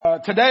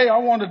Today I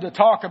wanted to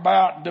talk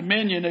about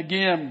dominion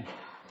again.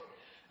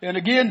 And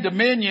again,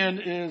 dominion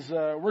is,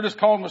 we're just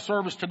calling the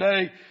service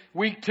today,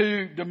 week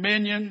 2,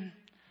 dominion.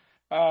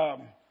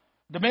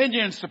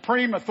 Dominion,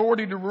 supreme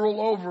authority to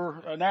rule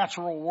over a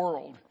natural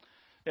world.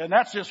 And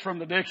that's just from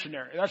the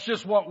dictionary. That's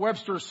just what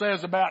Webster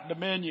says about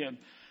dominion.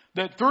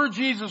 That through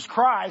Jesus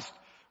Christ,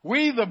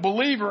 we, the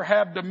believer,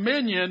 have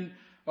dominion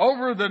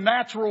over the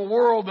natural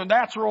world, the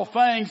natural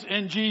things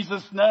in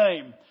Jesus'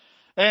 name.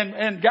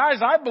 And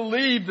guys, I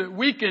believe that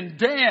we can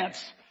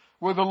dance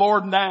with the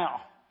Lord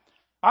now.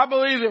 I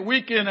believe that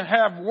we can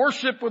have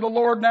worship with the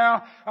Lord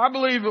now. I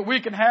believe that we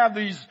can have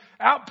these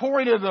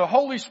outpouring of the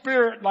Holy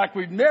Spirit like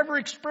we've never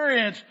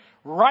experienced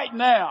right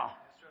now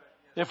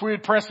if we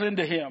would press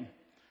into Him.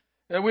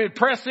 And we would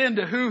press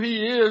into who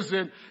He is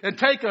and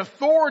take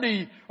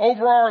authority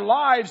over our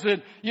lives.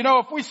 And, you know,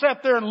 if we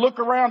sat there and look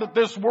around at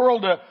this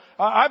world,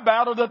 I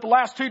battled it the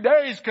last 2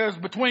 days because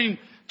between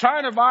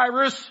China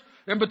virus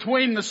and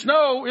between the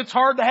snow, it's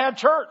hard to have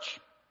church.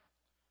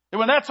 And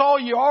when that's all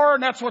you are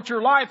and that's what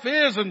your life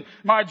is, and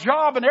my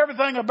job and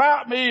everything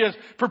about me is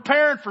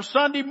preparing for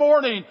Sunday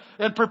morning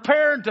and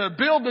preparing to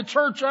build the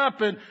church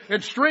up and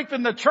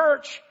strengthen the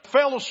church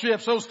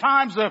fellowships, those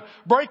times of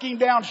breaking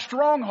down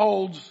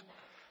strongholds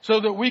so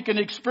that we can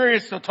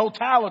experience the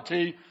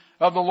totality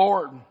of the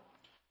Lord.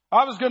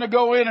 I was going to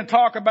go in and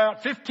talk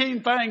about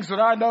 15 things that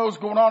I know is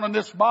going on in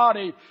this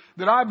body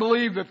that I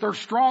believe that they're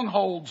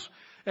strongholds.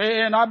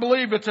 And I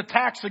believe it's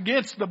attacks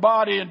against the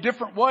body in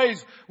different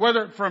ways,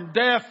 whether from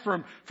death,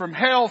 from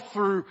health,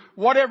 through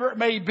whatever it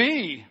may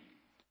be.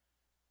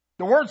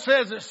 The Word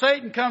says that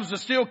Satan comes to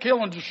steal,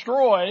 kill, and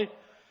destroy.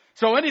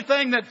 So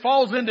anything that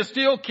falls into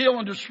steal, kill,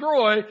 and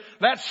destroy,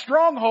 that's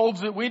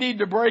strongholds that we need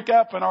to break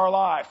up in our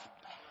life.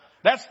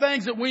 That's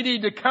things that we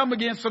need to come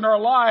against in our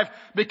life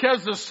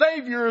because the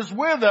Savior is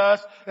with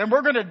us and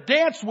we're going to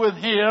dance with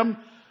Him.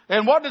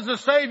 And what does the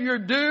Savior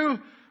do?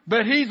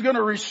 But He's going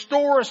to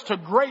restore us to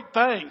great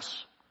things.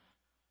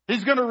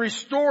 He's going to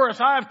restore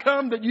us. I have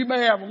come that you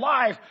may have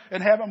life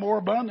and have it more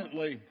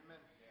abundantly.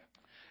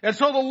 And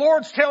so the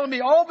Lord's telling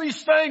me all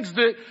these things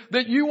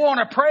that you want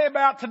to pray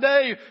about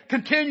today,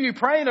 continue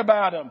praying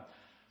about them.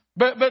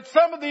 But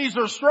some of these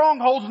are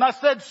strongholds, and I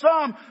said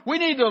some, we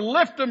need to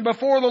lift them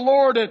before the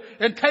Lord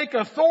and take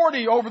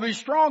authority over these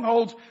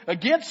strongholds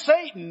against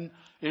Satan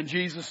in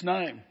Jesus'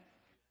 name.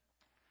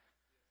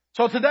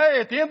 So today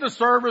at the end of the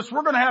service,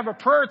 we're going to have a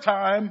prayer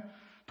time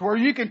to where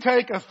you can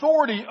take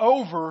authority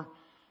over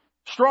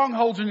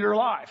strongholds in your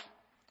life.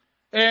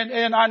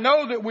 And I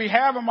know that we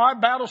have them. I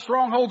battle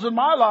strongholds in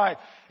my life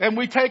and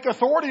we take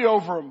authority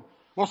over them.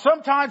 Well,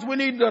 sometimes we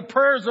need the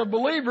prayers of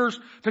believers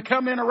to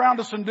come in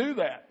around us and do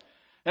that.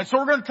 And so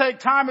we're going to take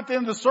time at the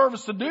end of the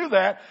service to do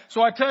that.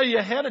 So I tell you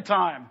ahead of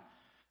time,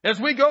 as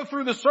we go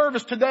through the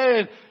service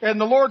today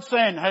and the Lord's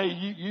saying, hey,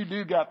 you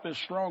do got this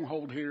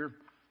stronghold here.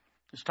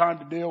 It's time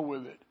to deal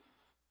with it.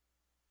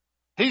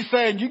 He's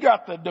saying you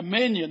got the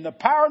dominion, the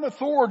power and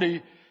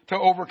authority to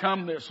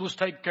overcome this. Let's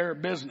take care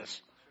of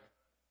business.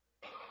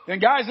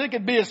 And guys, it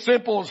could be as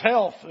simple as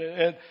health.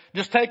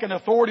 Just taking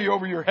authority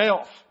over your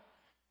health.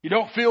 You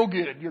don't feel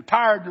good. You're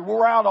tired. You're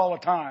wore out all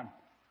the time.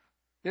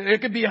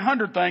 It could be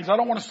 100 things. I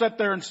don't want to sit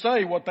there and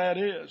say what that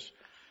is.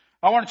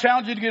 I want to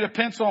challenge you to get a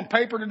pencil and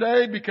paper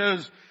today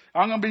because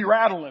I'm going to be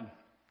rattling.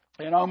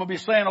 And I'm going to be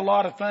saying a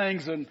lot of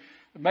things, and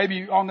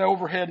maybe on the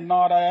overhead and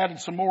not. I added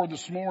some more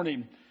this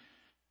morning.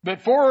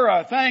 But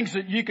 4 things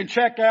that you can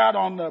check out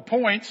on the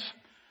points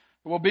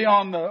will be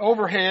on the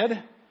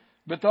overhead.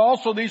 But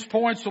also these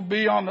points will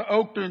be on the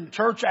Oakton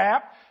Church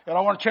app. And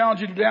I want to challenge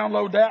you to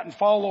download that and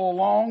follow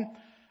along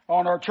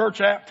on our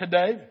church app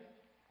today.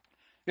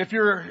 If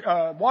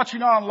you're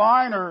watching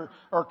online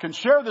or can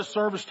share this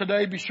service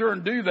today, be sure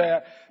and do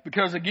that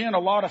because, again, a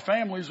lot of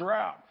families are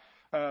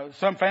out.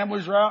 Some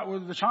families are out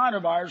with the China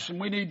virus, and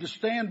we need to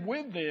stand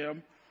with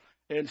them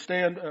and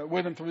stand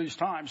with them through these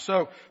times.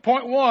 So,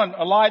 point 1,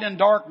 a light in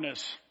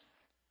darkness.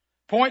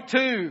 Point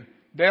 2,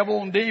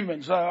 devil and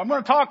demons. I'm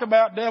going to talk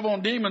about devil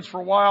and demons for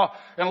a while,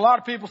 and a lot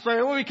of people say,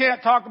 well, we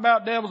can't talk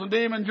about devils and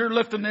demons. You're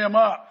lifting them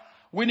up.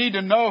 We need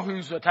to know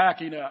who's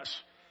attacking us,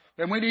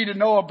 and we need to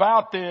know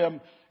about them.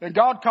 And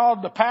God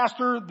called the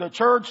pastor, the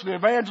church, the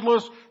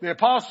evangelists, the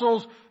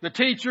apostles, the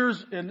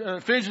teachers in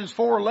Ephesians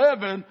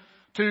 4:11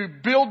 to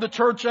build the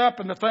church up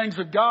in the things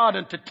of God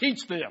and to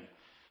teach them.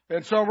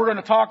 And so we're going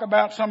to talk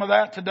about some of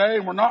that today.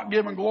 And we're not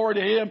giving glory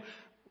to Him.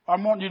 I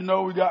want you to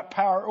know we got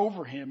power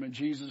over Him in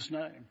Jesus'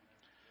 name.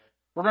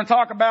 We're going to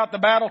talk about the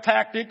battle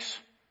tactics.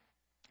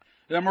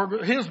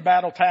 And His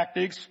battle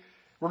tactics.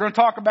 We're going to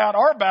talk about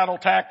our battle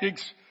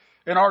tactics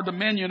and our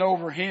dominion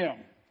over Him.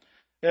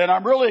 And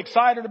I'm really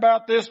excited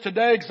about this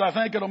today because I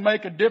think it'll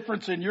make a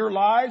difference in your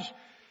lives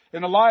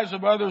and the lives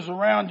of others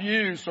around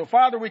you. So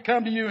Father, we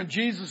come to you in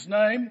Jesus'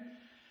 name.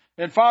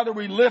 And Father,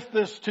 we lift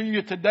this to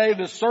you today,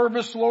 this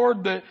service,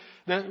 Lord,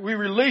 that we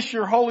release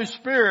your Holy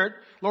Spirit.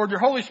 Lord, your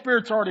Holy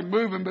Spirit's already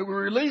moving, but we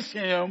release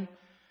Him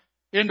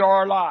into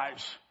our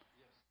lives.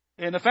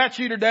 And if that's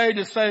you today,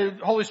 just say,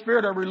 Holy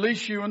Spirit, I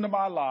release you into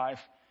my life.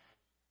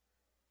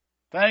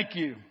 Thank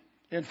you.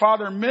 And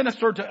Father,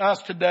 minister to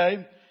us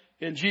today.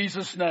 In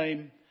Jesus'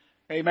 name,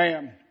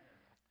 amen.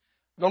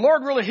 The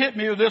Lord really hit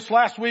me with this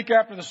last week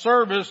after the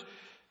service.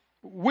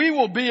 We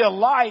will be a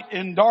light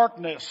in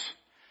darkness.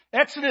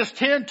 Exodus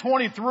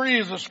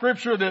 10:23 is a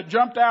scripture that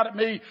jumped out at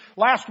me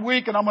last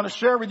week, and I'm going to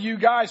share with you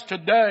guys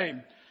today.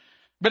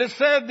 But it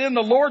said, then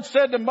the Lord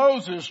said to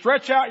Moses,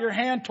 stretch out your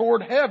hand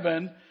toward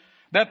heaven,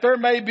 that there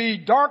may be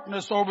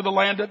darkness over the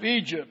land of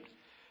Egypt,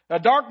 a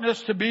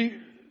darkness to be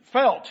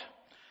felt.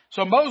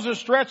 So Moses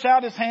stretched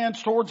out his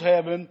hands towards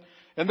heaven,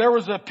 and there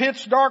was a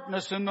pitch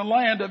darkness in the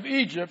land of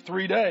Egypt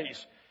 3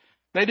 days.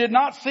 They did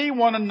not see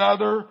one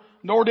another,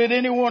 nor did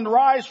anyone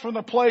rise from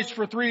the place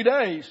for 3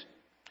 days.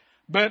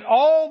 But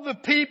all the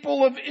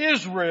people of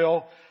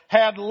Israel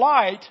had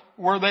light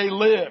where they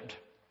lived.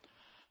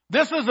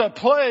 This is a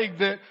plague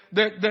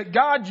that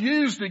God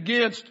used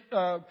against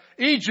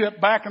Egypt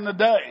back in the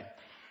day.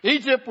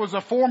 Egypt was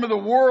a form of the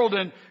world,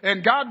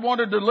 and God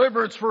wanted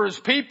deliverance for His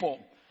people.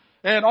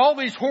 And all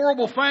these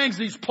horrible things,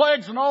 these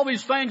plagues and all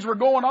these things were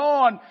going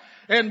on.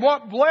 And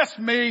what blessed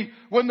me,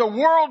 when the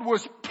world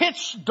was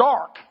pitch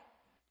dark,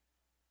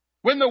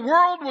 when the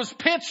world was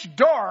pitch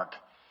dark,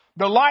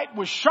 the light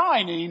was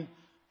shining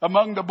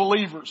among the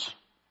believers.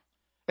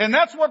 And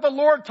that's what the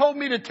Lord told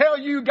me to tell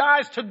you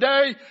guys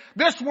today.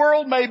 This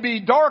world may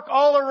be dark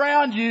all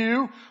around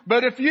you,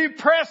 but if you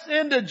press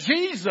into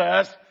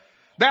Jesus,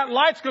 that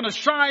light's going to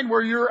shine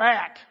where you're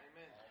at.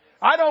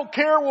 I don't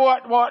care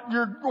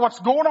what's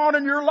going on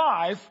in your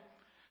life.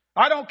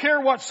 I don't care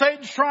what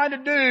Satan's trying to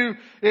do.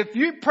 If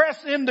you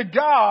press into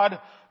God,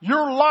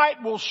 your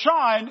light will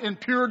shine in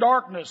pure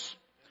darkness.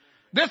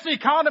 This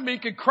economy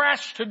could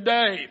crash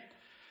today.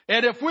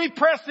 And if we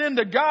press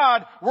into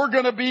God, we're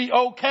going to be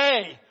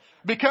okay.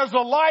 Because the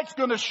light's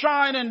going to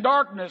shine in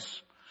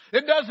darkness.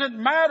 It doesn't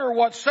matter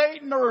what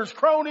Satan or his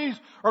cronies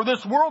or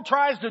this world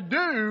tries to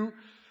do,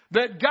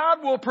 that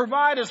God will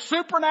provide a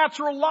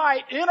supernatural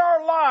light in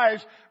our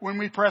lives when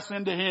we press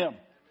into Him.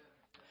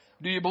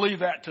 Do you believe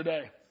that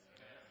today?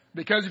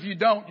 Because if you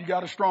don't, you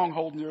got a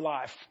stronghold in your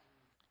life.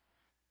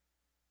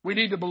 We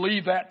need to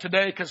believe that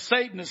today, because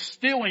Satan is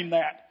stealing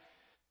that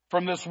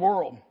from this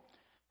world.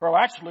 Well,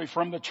 actually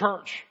from the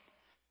church.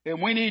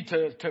 And we need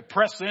to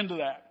press into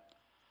that.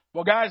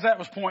 Well, guys, that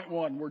was point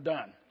one. We're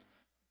done.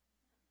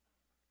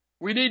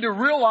 We need to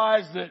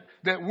realize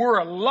that we're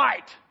a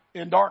light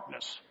in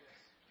darkness.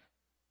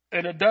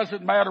 And it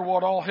doesn't matter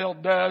what all hell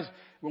does.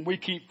 When we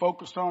keep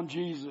focused on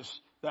Jesus,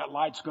 that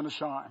light's going to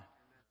shine.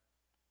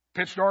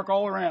 Pitch dark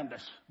all around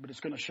us, but it's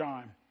going to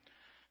shine.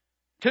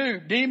 2,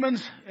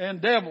 demons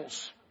and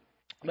devils.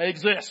 They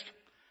exist.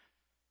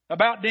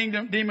 About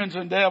demons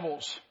and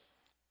devils.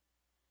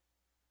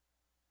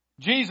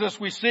 Jesus,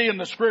 we see in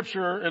the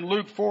scripture in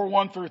Luke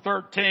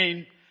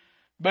 4:1-13,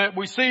 but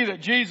we see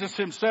that Jesus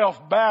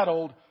Himself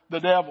battled the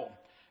devil.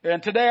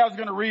 And today I was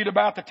going to read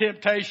about the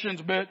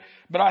temptations, but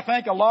I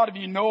think a lot of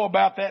you know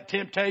about that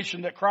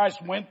temptation that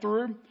Christ went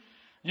through.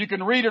 You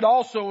can read it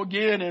also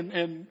again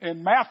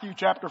in Matthew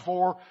chapter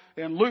 4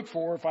 and Luke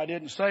 4, if I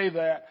didn't say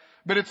that.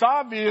 But it's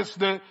obvious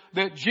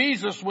that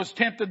Jesus was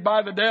tempted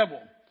by the devil.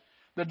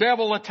 The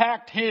devil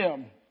attacked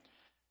Him.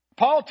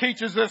 Paul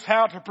teaches us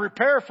how to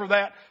prepare for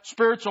that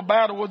spiritual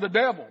battle with the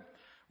devil.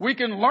 We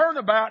can learn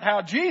about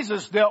how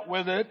Jesus dealt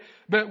with it,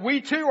 but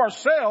we too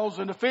ourselves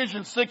in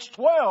Ephesians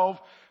 6:12,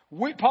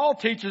 Paul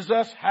teaches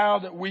us how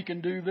that we can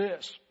do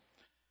this.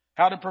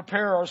 How to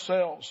prepare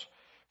ourselves.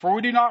 For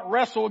we do not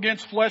wrestle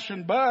against flesh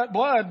and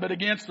blood, but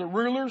against the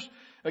rulers,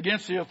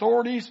 against the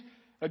authorities,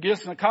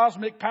 against the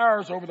cosmic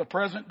powers over the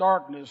present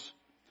darkness,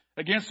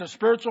 against the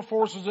spiritual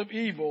forces of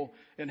evil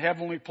in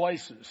heavenly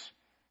places.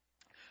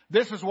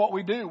 This is what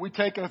we do. We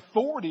take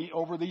authority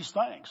over these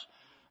things.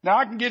 Now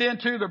I can get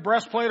into the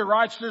breastplate of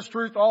righteousness,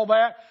 truth, all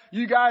that.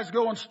 You guys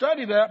go and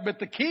study that, but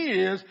the key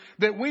is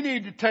that we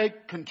need to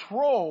take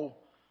control.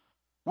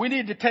 We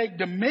need to take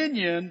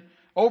dominion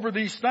over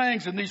these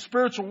things and these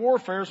spiritual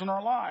warfares in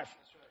our life.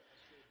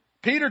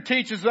 Peter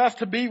teaches us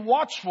to be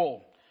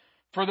watchful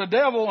for the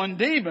devil and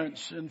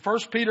demons in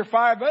 1 Peter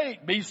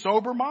 5:8. Be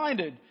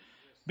sober-minded.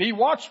 Be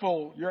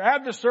watchful. Your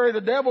adversary, the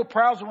devil,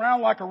 prowls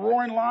around like a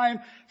roaring lion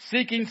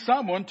seeking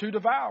someone to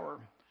devour.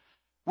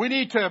 We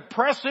need to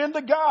press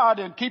into God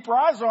and keep our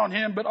eyes on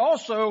Him, but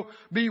also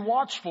be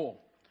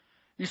watchful.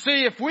 You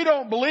see, if we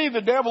don't believe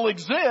the devil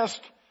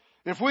exists,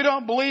 if we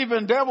don't believe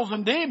in devils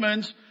and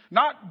demons,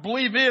 not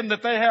believe in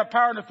that they have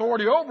power and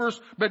authority over us,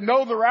 but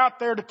know they're out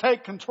there to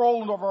take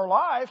control of our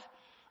life,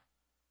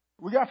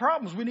 we got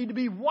problems. We need to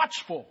be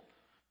watchful.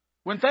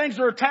 When things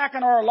are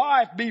attacking our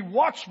life, be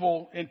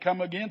watchful and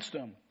come against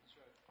them.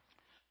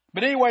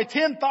 But anyway,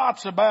 10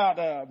 thoughts about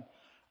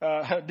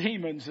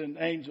demons and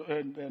angels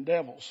and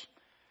devils.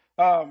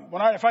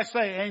 If I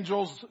say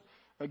angels,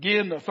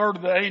 again, a third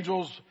of the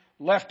angels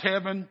left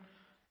heaven.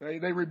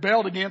 They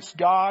rebelled against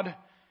God.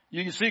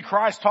 You can see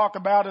Christ talk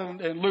about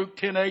it in Luke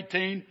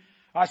 10:18.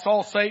 I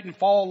saw Satan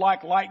fall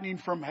like lightning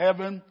from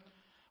heaven.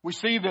 We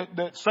see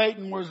that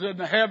Satan was in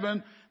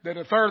heaven, that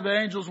a third of the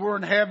angels were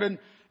in heaven,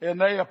 and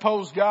they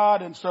opposed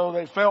God, and so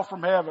they fell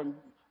from heaven.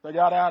 They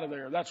got out of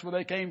there. That's where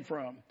they came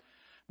from.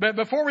 But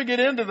before we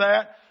get into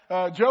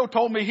that, Joe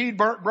told me he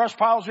burnt brush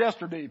piles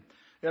yesterday.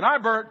 And I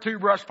burnt 2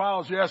 brush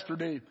piles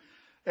yesterday.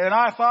 And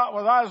I thought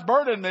when I was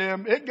burning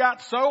them, it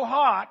got so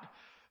hot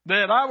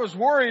that I was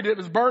worried it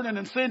was burning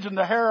and singeing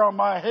the hair on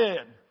my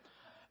head.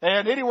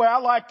 And anyway, I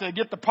like to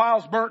get the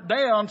piles burnt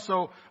down,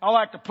 so I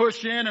like to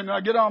push in and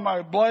I get on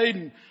my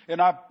blade and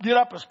I get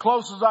up as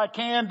close as I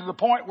can to the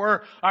point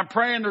where I'm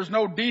praying there's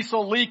no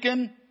diesel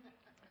leaking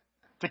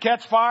to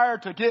catch fire,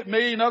 to get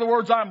me. In other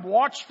words, I'm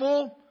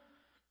watchful.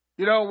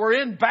 You know,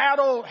 we're in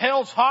battle.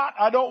 Hell's hot.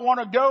 I don't want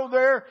to go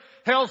there.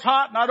 Hell's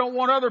hot and I don't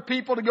want other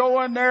people to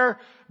go in there.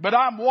 But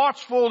I'm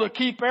watchful to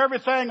keep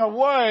everything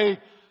away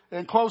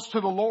and close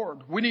to the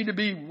Lord. We need to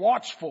be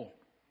watchful.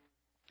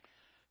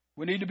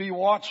 We need to be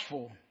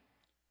watchful.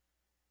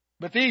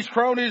 But these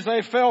cronies,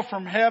 they fell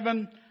from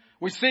heaven.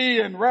 We see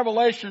in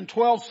Revelation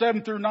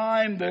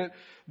 12:7-9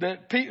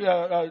 that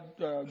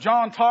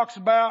John talks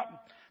about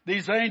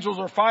these angels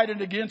are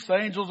fighting against the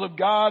angels of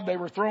God. They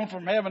were thrown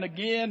from heaven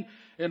again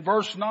in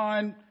verse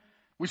 9.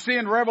 We see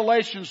in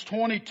Revelations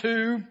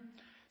 22,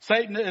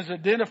 Satan is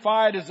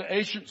identified as the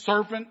ancient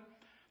serpent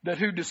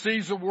who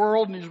deceives the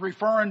world, and he's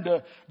referring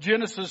to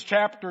Genesis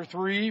chapter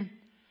 3.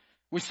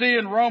 We see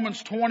in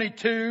Romans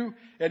 22,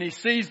 and he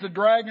sees the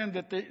dragon,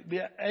 that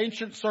the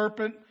ancient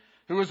serpent,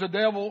 who is the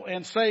devil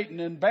and Satan,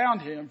 and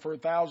bound him for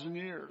 1,000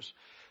 years.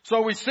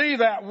 So we see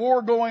that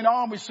war going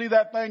on. We see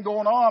that thing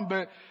going on.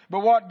 But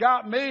what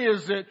got me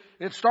is that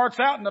it starts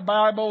out in the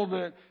Bible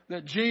that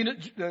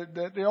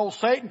the old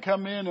Satan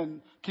come in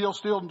and kill,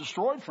 steal, and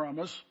destroy from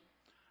us.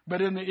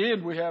 But in the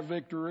end, we have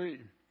victory.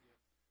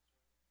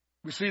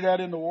 We see that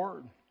in the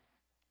Word.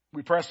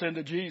 We press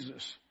into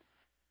Jesus.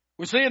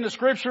 We see in the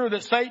Scripture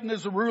that Satan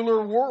is the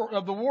ruler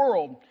of the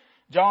world.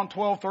 John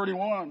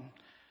 12:31.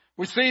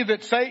 We see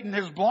that Satan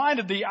has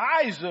blinded the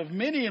eyes of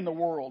many in the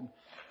world.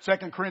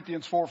 2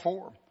 Corinthians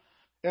 4:4.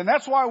 And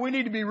that's why we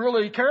need to be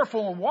really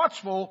careful and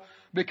watchful,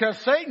 because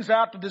Satan's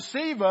out to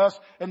deceive us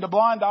and to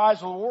blind the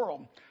eyes of the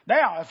world.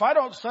 Now, if I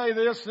don't say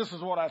this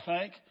is what I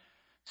think.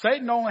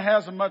 Satan only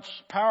has as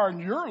much power in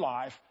your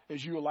life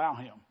as you allow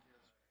him.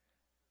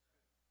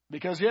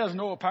 Because he has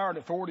no power and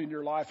authority in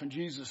your life in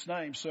Jesus'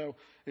 name. So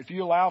if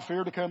you allow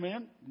fear to come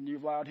in,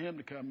 you've allowed him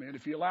to come in.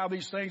 If you allow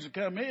these things to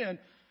come in,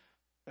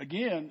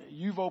 again,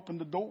 you've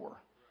opened the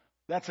door.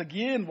 That's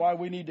again why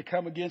we need to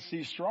come against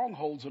these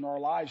strongholds in our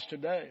lives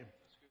today.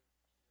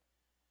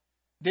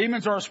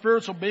 Demons are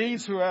spiritual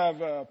beings who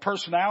have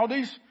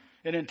personalities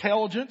and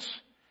intelligence.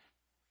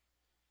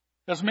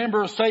 As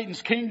members of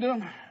Satan's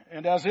kingdom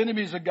and as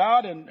enemies of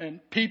God and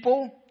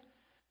people,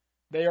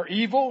 they are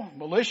evil,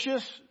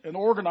 malicious, and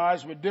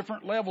organized with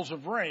different levels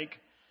of rank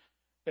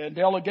and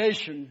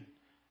delegation.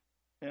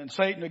 And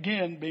Satan,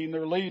 again, being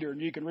their leader.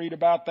 And you can read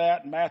about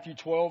that in Matthew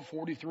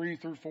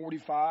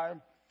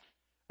 12:43-45,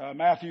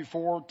 Matthew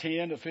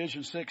 4:10,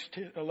 Ephesians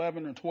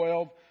 6:11 and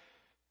 12.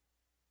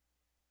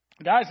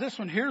 Guys,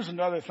 here's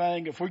another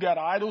thing. If we got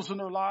idols in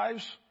our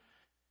lives,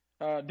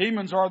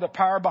 demons are the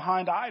power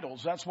behind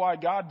idols. That's why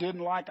God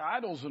didn't like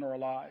idols in our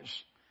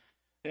lives.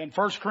 And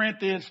 1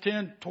 Corinthians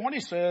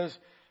 10:20 says,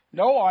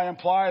 "No, I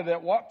imply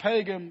that what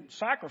pagan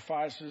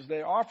sacrifices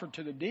they offer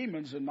to the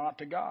demons and not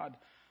to God.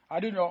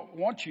 I do not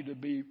want you to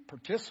be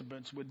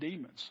participants with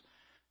demons."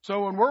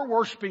 So when we're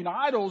worshiping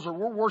idols or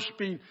we're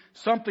worshiping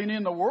something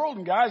in the world,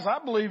 and guys, I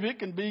believe it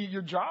can be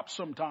your job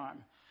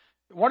sometime.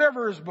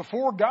 Whatever is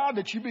before God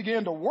that you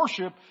begin to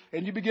worship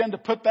and you begin to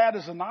put that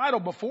as an idol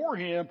before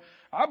him,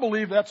 I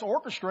believe that's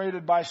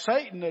orchestrated by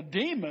Satan, a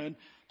demon,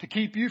 to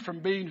keep you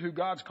from being who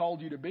God's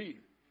called you to be.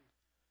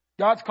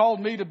 God's called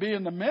me to be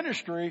in the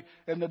ministry,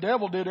 and the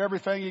devil did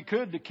everything he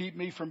could to keep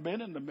me from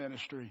being in the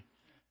ministry.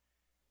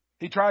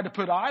 He tried to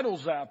put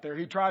idols out there.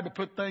 He tried to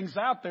put things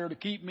out there to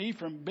keep me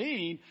from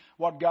being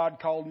what God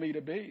called me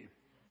to be.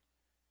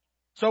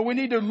 So we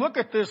need to look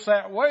at this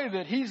that way,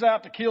 that he's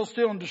out to kill,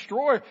 steal, and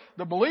destroy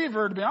the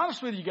believer. To be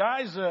honest with you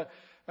guys, the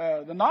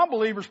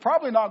non-believer's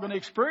probably not going to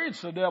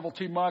experience the devil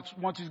too much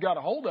once he's got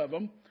a hold of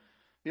him.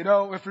 You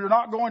know, if you're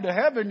not going to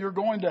heaven, you're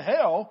going to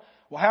hell.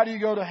 Well, how do you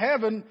go to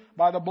heaven?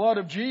 By the blood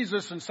of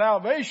Jesus and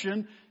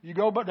salvation. You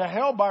go to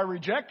hell by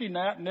rejecting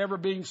that and never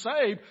being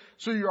saved.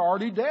 So you're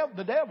already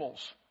the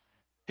devil's.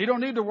 He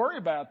don't need to worry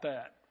about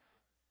that.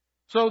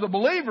 So the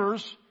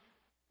believers,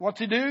 what's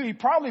he do? He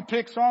probably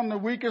picks on the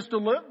weakest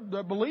of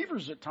the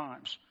believers at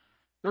times.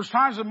 There's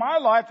times in my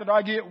life that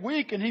I get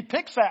weak and he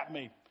picks at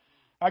me.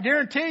 I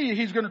guarantee you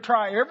he's going to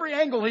try every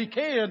angle he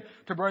can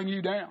to bring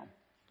you down.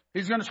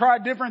 He's going to try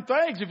different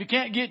things. If he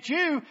can't get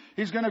you,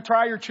 he's going to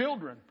try your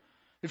children.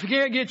 If he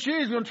can't get you,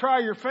 he's going to try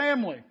your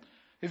family.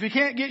 If he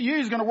can't get you,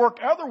 he's going to work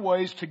other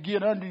ways to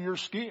get under your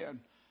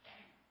skin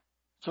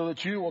so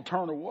that you will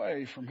turn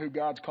away from who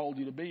God's called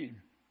you to be.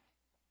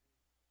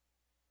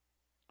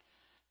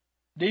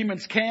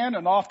 Demons can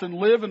and often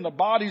live in the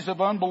bodies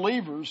of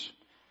unbelievers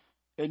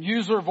and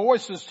use their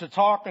voices to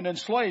talk and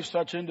enslave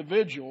such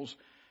individuals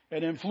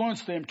and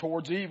influence them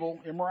towards evil,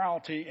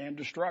 immorality, and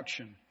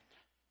destruction.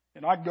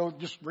 And I can go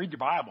just read your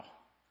Bible.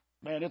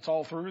 Man, it's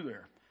all through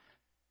there.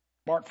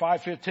 Mark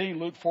 5:15,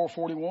 Luke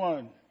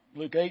 4:41,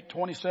 Luke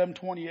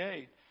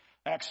 8:27-28.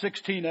 Acts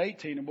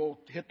 16:18, and we'll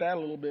hit that a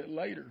little bit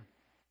later.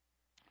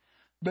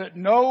 But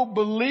no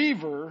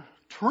believer,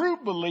 true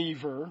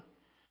believer,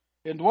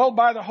 indwelled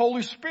by the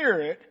Holy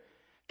Spirit,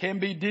 can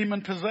be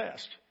demon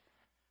possessed.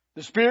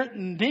 The spirit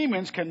and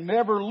demons can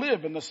never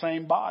live in the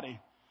same body.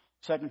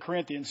 2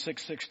 Corinthians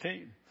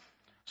 6:16.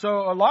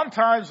 So a lot of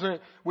times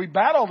we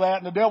battle that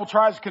and the devil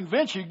tries to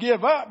convince you,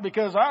 give up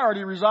because I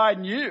already reside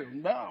in you.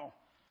 No.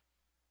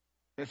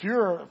 If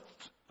you're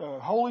a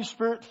Holy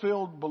Spirit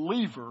filled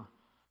believer,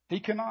 he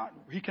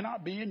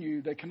cannot be in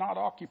you. They cannot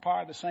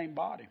occupy the same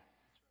body.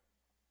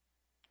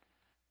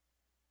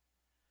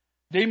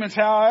 Demons,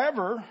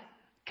 however,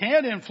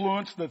 can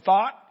influence the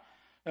thought,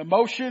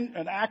 emotion,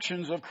 and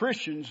actions of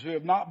Christians who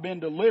have not been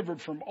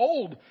delivered from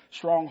old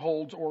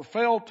strongholds or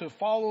failed to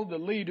follow the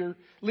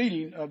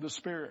leading of the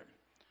Spirit.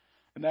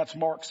 And that's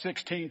Mark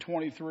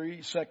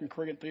 16:23, 2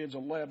 Corinthians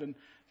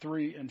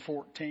 11:3 and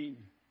 14.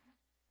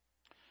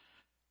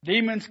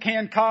 Demons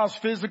can cause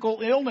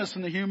physical illness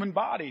in the human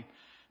body.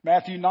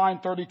 Matthew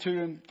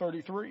 9:32 and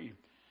 33.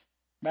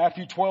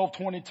 Matthew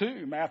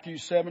 12:22. Matthew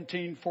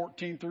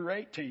 17:14 through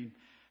 18.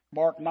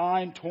 Mark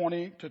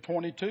 9:20 to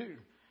 22.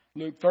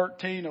 Luke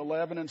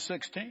 13:11 and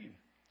 16.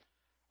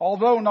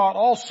 Although not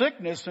all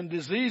sickness and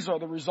disease are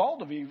the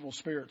result of evil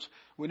spirits,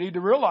 we need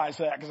to realize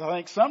that, because I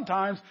think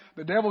sometimes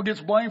the devil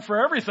gets blamed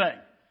for everything,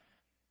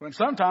 when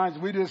sometimes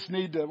we just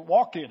need to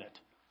walk in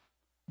it.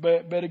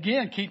 But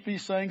again, keep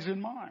these things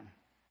in mind.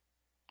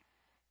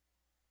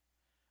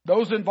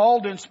 Those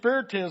involved in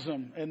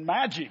spiritism and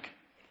magic,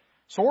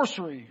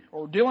 sorcery,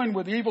 or dealing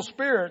with evil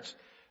spirits,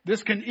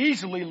 this can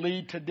easily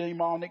lead to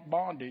demonic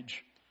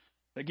bondage.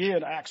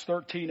 Again, Acts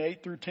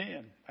 13:8 through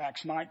 10,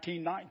 Acts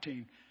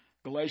 19:19,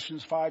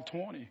 Galatians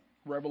 5:20,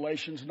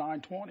 Revelations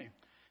 9:20.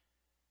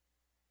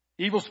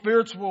 Evil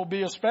spirits will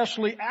be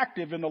especially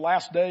active in the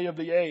last day of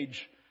the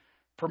age,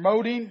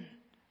 promoting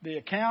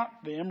the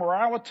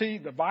immorality,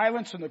 the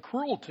violence, and the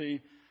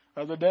cruelty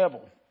of the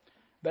devil.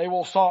 They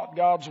will assault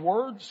God's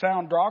word,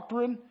 sound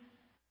doctrine.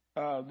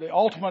 The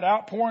ultimate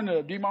outpouring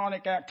of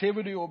demonic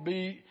activity will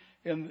be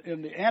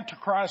in the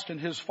Antichrist and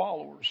his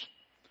followers.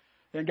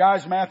 And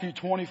guys, Matthew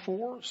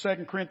 24,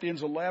 2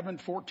 Corinthians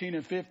 11:14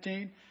 and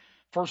 15,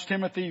 1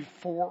 Timothy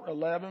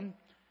 4:11,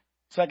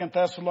 2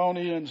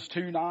 Thessalonians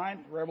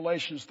 2:9,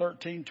 Revelations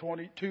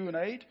 13:22 and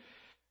 8,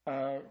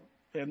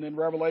 and then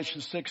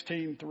Revelation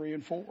 16:3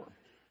 and 4.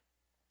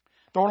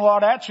 Throwing a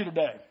lot at you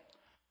today.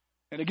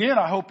 And again,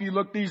 I hope you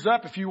look these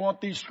up. If you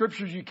want these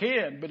scriptures, you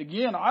can. But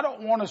again, I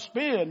don't want to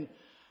spend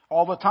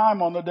all the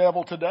time on the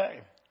devil today.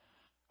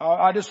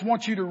 I just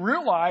want you to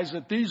realize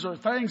that these are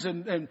things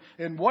in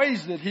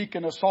ways that he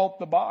can assault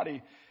the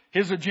body.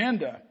 His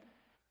agenda.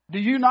 Do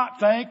you not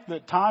think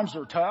that times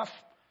are tough?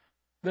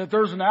 That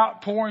there's an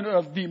outpouring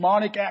of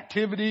demonic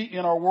activity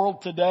in our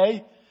world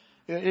today?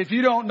 If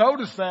you don't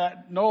notice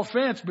that, no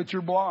offense, but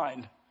you're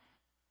blind.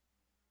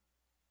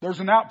 There's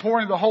an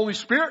outpouring of the Holy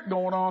Spirit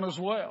going on as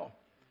well.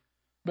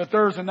 But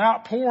there's an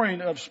outpouring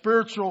of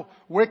spiritual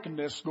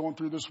wickedness going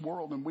through this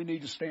world, and we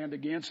need to stand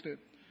against it.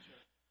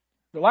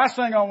 The last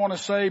thing I want to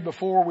say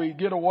before we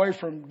get away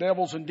from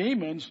devils and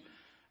demons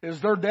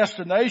is their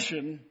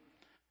destination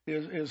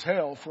is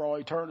hell for all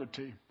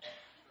eternity.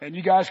 And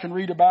you guys can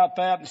read about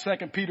that in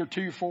 2 Peter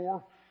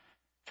 2:4.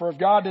 For if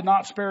God did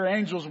not spare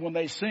angels when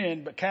they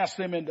sinned, but cast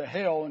them into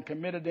hell and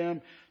committed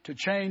them to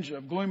chains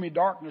of gloomy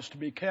darkness to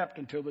be kept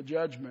until the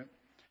judgment.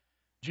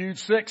 Jude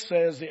 6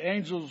 says, the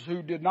angels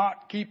who did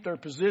not keep their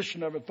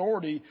position of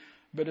authority,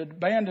 but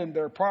abandoned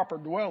their proper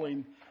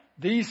dwelling,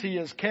 these he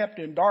has kept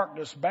in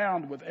darkness,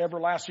 bound with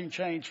everlasting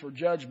chains for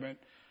judgment.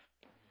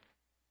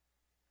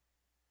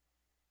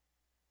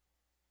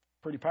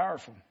 Pretty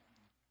powerful.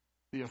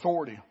 The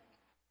authority.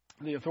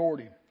 The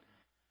authority.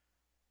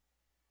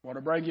 I want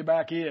to bring you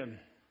back in.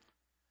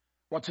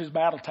 What's his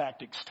battle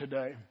tactics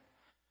today?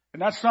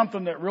 And that's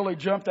something that really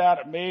jumped out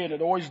at me, and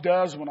it always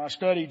does when I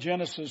study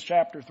Genesis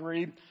chapter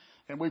 3.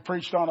 And we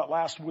preached on it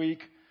last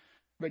week.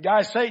 But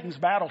guys, Satan's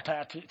battle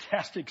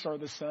tactics are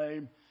the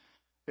same.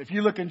 If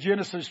you look in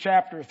Genesis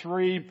chapter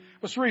 3,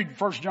 let's read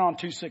 1 John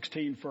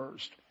 2:16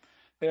 first.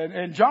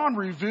 And John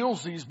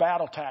reveals these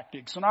battle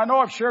tactics. And I know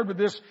I've shared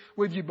this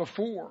with you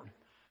before.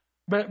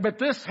 But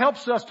this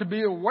helps us to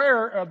be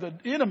aware of the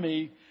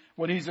enemy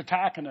when he's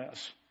attacking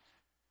us.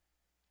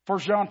 1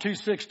 John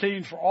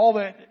 2:16, for all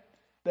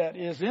that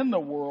is in the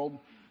world,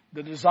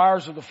 the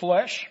desires of the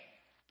flesh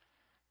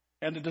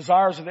and the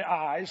desires of the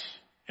eyes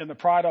and the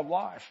pride of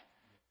life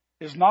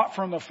is not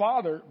from the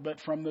Father, but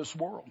from this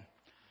world.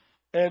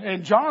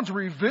 And John's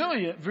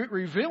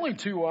revealing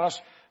to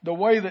us the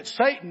way that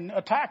Satan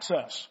attacks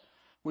us.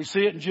 We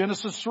see it in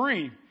Genesis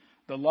 3,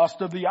 the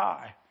lust of the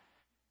eye.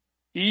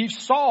 Eve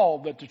saw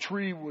that the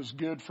tree was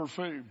good for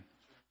food.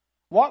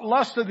 What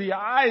lust of the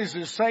eyes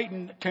is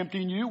Satan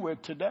tempting you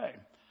with today?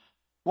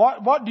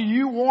 What do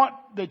you want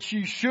that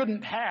you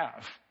shouldn't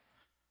have?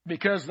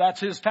 Because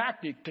that's his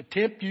tactic, to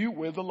tempt you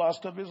with the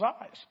lust of his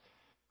eyes,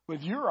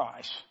 with your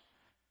eyes.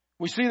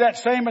 We see that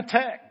same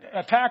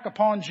attack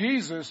upon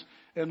Jesus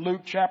in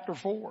Luke chapter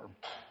 4.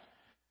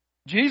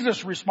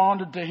 Jesus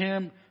responded to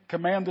him,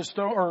 command the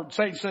stone, or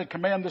Satan said,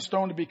 command the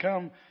stone to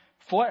become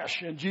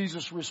flesh. And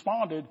Jesus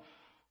responded,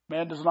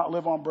 man does not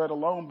live on bread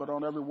alone, but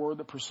on every word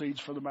that proceeds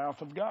from the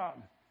mouth of God.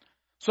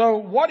 So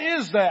what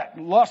is that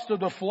lust of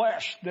the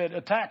flesh that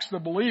attacks the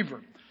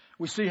believer?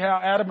 We see how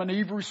Adam and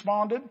Eve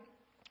responded.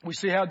 We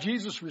see how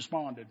Jesus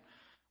responded.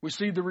 We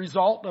see the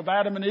result of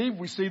Adam and Eve.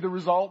 We see the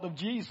result of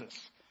Jesus.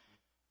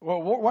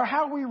 Well,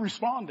 how we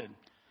responded.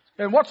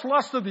 And what's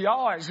lust of the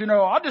eyes? You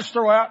know, I'll just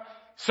throw out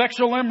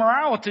sexual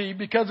immorality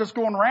because it's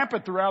going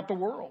rampant throughout the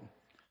world.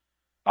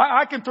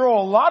 I can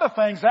throw a lot of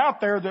things out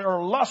there that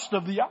are lust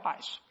of the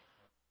eyes.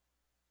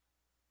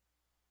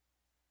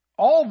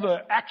 All the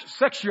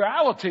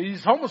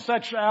sexualities,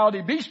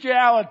 homosexuality,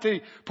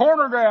 bestiality,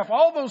 pornography,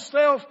 all those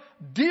things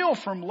deal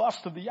from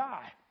lust of the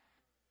eye.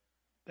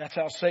 That's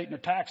how Satan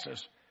attacks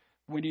us.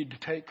 We need to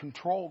take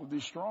control of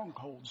these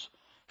strongholds,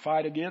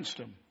 fight against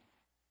them.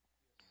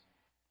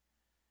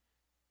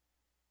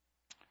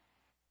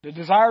 The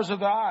desires of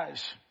the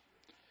eyes.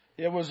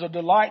 It was a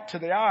delight to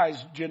the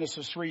eyes,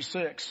 Genesis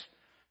 3:6.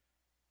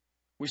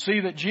 We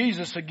see that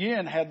Jesus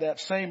again had that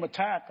same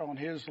attack on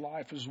his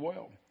life as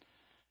well.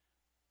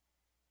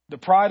 The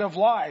pride of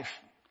life,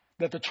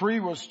 that the tree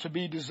was to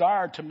be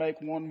desired to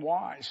make one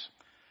wise.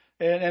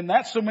 And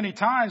that's so many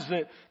times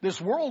that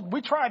this world, we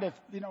try to,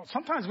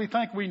 sometimes we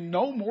think we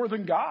know more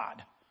than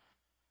God.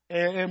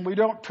 And we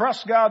don't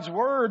trust God's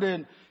word.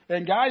 And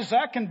guys,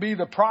 that can be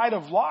the pride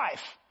of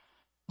life.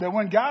 That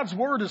when God's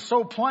word is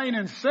so plain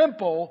and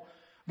simple,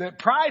 that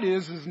pride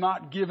is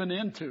not given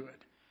into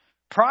it.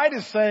 Pride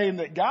is saying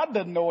that God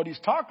doesn't know what he's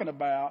talking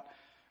about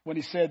when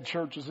he said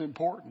church is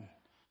important.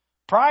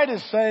 Pride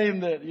is saying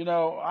that,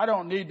 I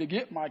don't need to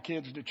get my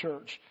kids to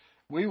church.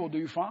 We will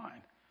do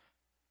fine.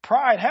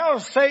 Pride, how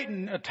is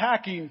Satan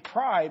attacking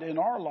pride in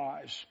our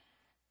lives?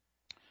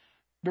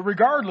 But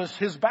regardless,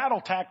 his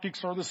battle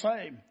tactics are the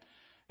same.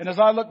 And as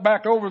I look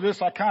back over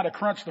this, I kind of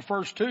crunched the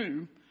first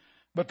two.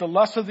 But the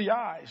lust of the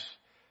eyes,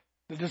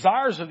 the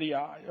desires of the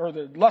eye, or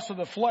the lust of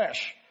the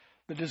flesh,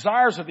 the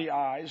desires of the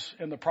eyes,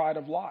 and the pride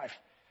of life.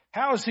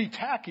 How is he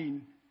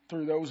attacking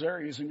through those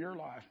areas in your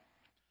life?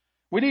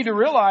 We need to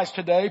realize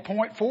today,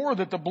 point 4,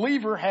 that the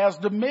believer has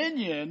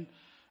dominion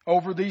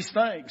over these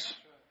things.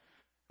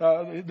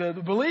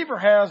 The believer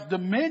has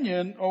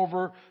dominion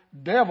over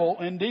devil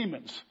and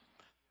demons.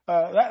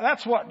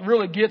 That's what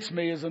really gets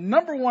me is the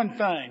number one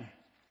thing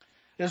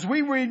is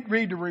we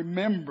need to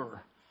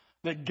remember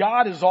that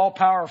God is all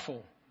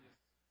powerful.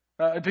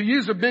 To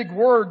use a big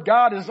word,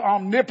 God is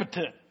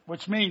omnipotent,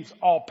 which means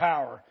all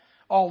power,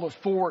 all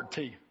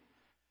authority.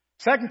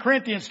 2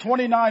 Corinthians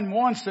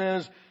 29:1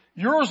 says,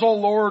 yours, O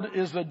Lord,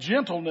 is the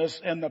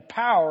gentleness and the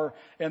power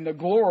and the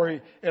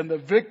glory and the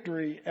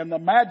victory and the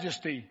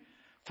majesty.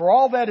 For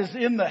all that is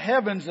in the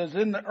heavens as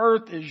in the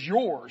earth is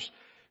yours.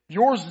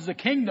 Yours is the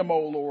kingdom,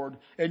 O Lord,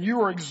 and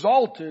you are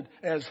exalted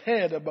as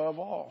head above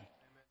all.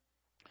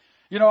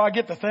 I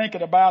get to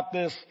thinking about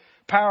this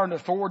power and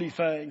authority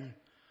thing.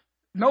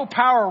 No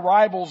power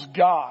rivals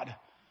God.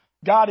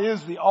 God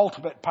is the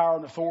ultimate power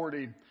and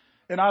authority.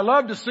 And I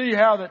love to see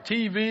how the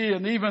TV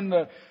and even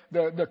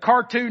the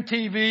cartoon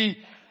TV,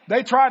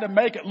 they try to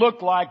make it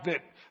look like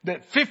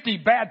that 50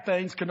 bad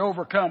things can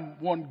overcome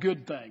one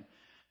good thing.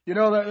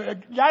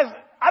 Guys,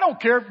 I don't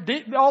care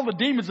if all the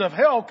demons of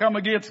hell come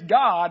against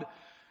God.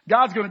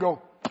 God's going to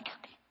go.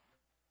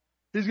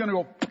 He's going to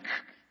go.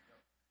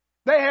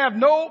 They have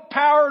no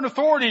power and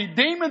authority.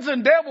 Demons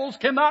and devils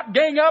cannot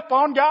gang up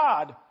on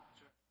God.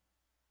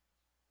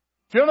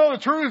 If you know the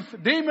truth,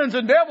 demons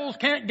and devils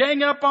can't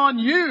gang up on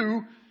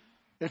you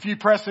if you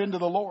press into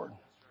the Lord.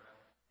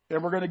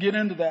 And we're going to get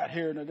into that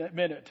here in a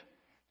minute.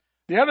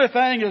 The other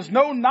thing is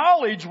no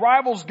knowledge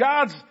rivals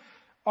God's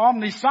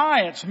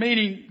omniscience,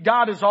 meaning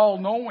God is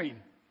all-knowing.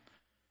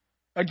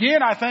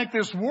 Again, I think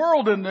this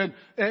world,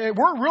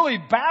 we're really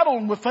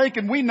battling with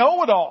thinking we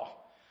know it all.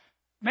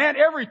 Man,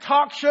 every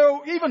talk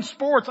show, even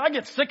sports, I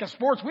get sick of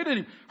sports. We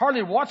didn't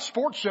hardly watch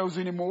sports shows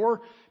anymore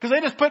because they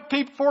just put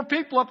four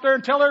people up there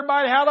and tell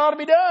everybody how it ought to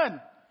be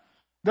done.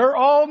 They're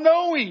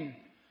all-knowing.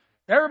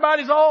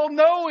 Everybody's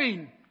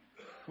all-knowing.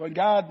 When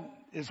God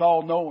is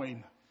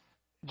all-knowing,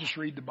 just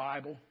read the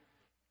Bible.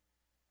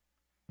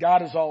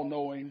 God is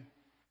all-knowing.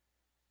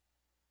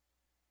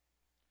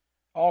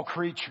 All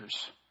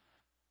creatures,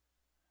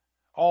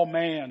 all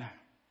man,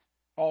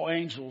 all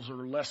angels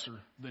are lesser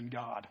than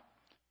God.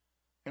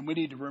 And we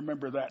need to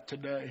remember that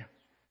today.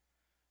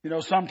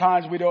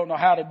 Sometimes we don't know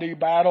how to do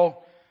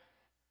battle.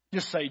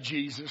 Just say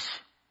Jesus.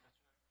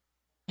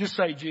 Just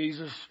say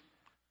Jesus.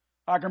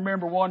 I can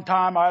remember one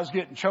time I was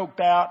getting choked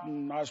out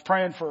and I was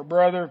praying for a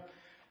brother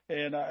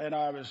and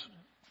I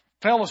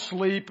fell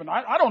asleep. And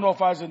I don't know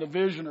if I was in a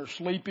vision or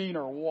sleeping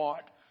or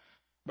what,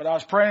 but I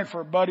was praying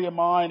for a buddy of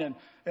mine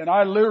and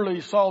I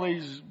literally saw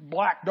these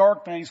black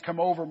dark things come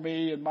over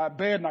me in my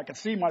bed and I could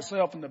see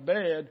myself in the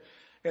bed.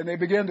 And they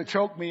began to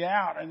choke me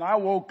out. And I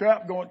woke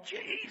up going,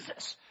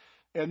 Jesus.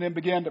 And then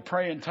began to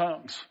pray in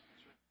tongues.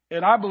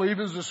 And I believe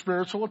it was a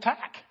spiritual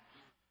attack.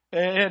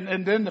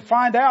 And then to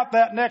find out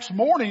that next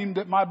morning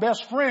that my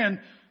best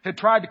friend had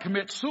tried to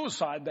commit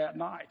suicide that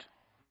night.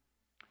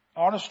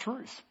 Honest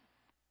truth.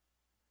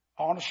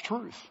 Honest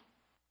truth.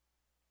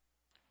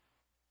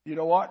 You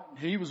know what?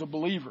 He was a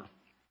believer.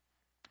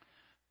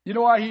 You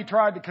know why he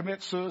tried to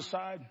commit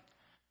suicide?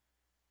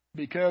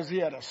 Because he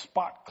had a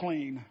spot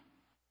clean,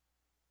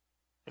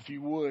 if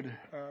you would,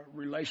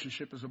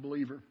 relationship as a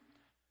believer.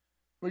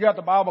 We got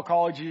to Bible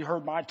college. He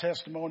heard my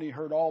testimony. He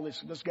heard all this.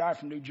 This guy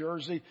from New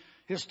Jersey,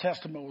 his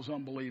testimony was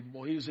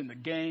unbelievable. He was in the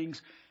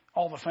gangs,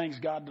 all the things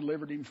God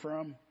delivered him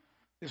from.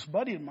 This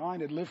buddy of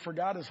mine had lived for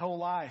God his whole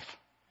life.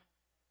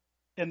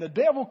 And the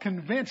devil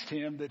convinced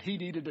him that he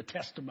needed a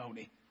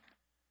testimony.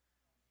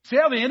 See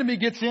how the enemy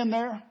gets in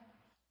there?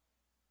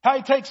 How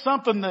he takes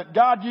something that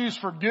God used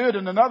for good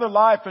in another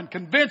life and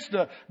convinced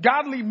a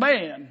godly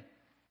man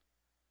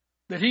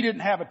that he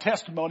didn't have a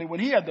testimony when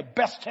he had the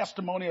best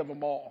testimony of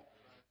them all.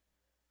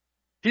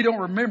 He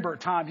don't remember a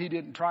time he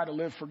didn't try to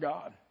live for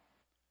God.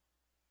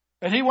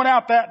 And he went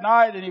out that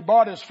night and he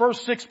bought his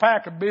first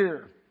 6-pack of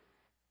beer.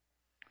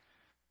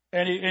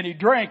 And he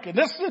drank. And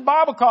this is at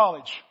Bible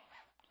college.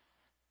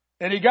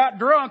 And he got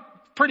drunk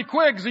pretty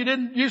quick because he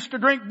didn't used to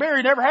drink beer.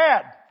 He never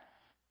had.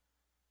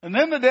 And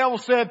then the devil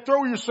said,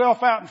 throw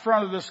yourself out in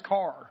front of this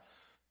car.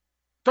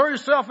 Throw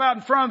yourself out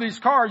in front of these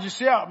cars. You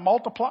see how it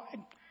multiplied?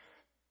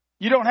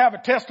 You don't have a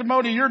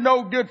testimony. You're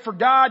no good for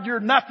God. You're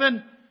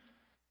nothing.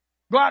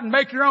 Go out and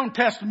make your own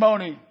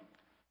testimony.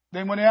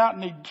 Then went out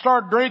and he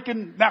started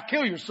drinking. Now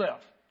kill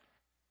yourself.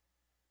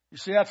 You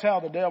see, that's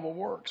how the devil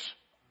works.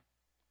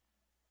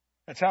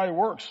 That's how he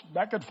works.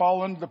 That could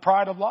fall into the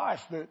pride of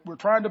life that we're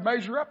trying to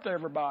measure up to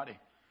everybody.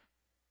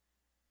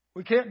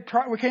 We can't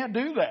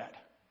do that.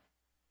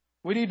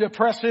 We need to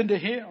press into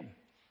him.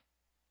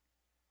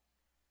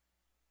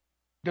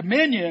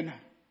 Dominion,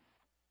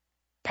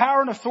 power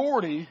and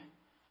authority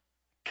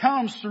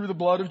comes through the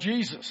blood of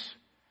Jesus.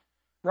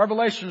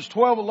 Revelations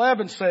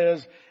 12:11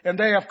 says, and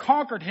they have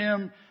conquered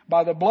him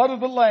by the blood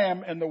of the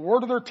Lamb and the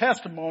word of their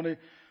testimony,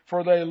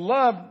 for they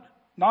loved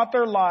not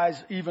their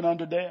lives even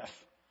unto death.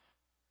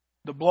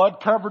 The blood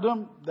covered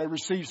them. They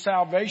received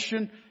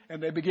salvation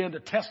and they began to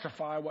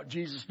testify what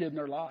Jesus did in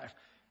their life.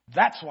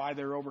 That's why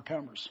they're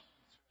overcomers.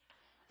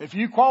 If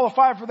you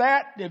qualify for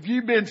that, if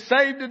you've been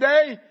saved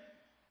today,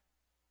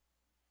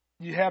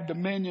 you have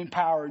dominion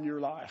power in your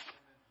life.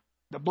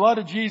 The blood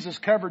of Jesus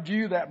covered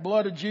you. That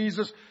blood of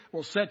Jesus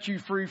will set you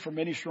free from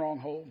any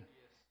stronghold.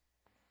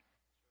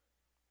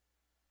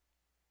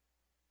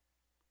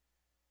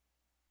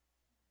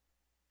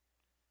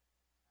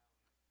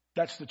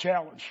 That's the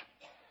challenge.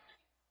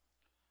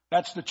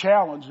 That's the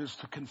challenge, is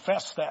to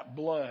confess that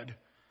blood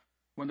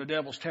when the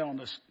devil's telling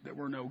us that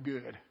we're no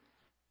good.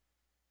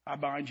 I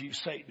bind you,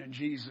 Satan, in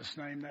Jesus'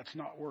 name. That's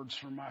not words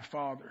from my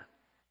Father.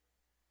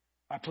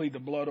 I plead the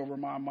blood over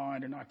my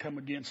mind and I come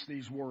against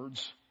these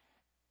words.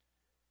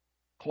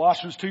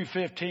 Colossians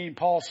 2:15,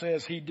 Paul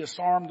says he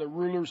disarmed the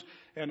rulers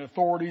and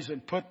authorities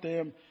and put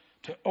them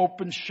to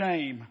open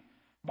shame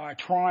by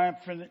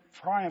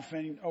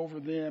triumphing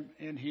over them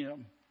in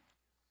him.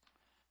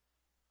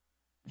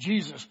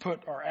 Jesus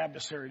put our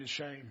adversary to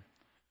shame.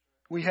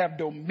 We have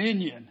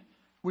dominion.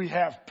 We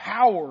have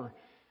power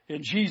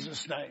in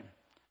Jesus' name.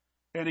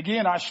 And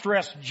again, I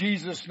stress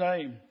Jesus'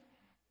 name.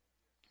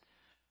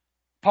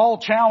 Paul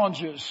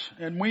challenges,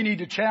 and we need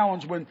to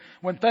challenge when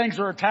things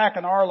are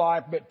attacking our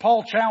life, but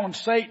Paul challenged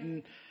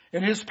Satan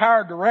and his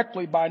power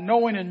directly by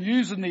knowing and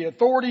using the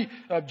authority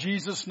of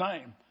Jesus'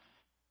 name.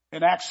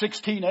 In Acts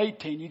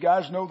 16:18, you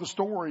guys know the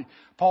story.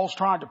 Paul's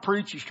trying to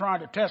preach. He's trying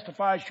to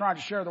testify. He's trying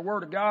to share the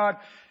word of God.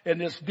 And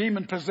this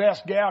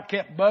demon-possessed gal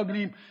kept bugging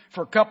him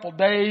for a couple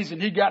days.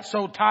 And he got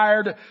so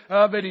tired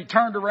of it, he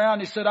turned around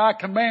and he said, I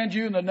command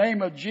you in the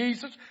name of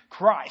Jesus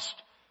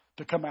Christ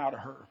to come out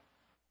of her.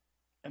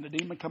 And the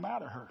demon come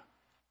out of her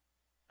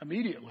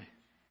immediately.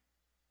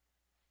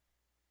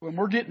 When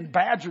we're getting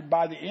badgered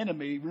by the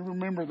enemy, we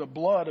remember the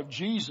blood of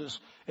Jesus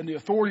and the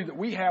authority that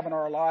we have in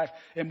our life,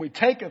 and we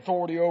take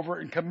authority over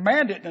it and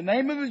command it in the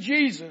name of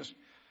Jesus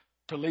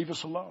to leave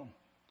us alone,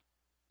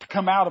 to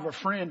come out of a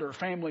friend or a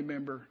family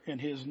member in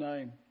his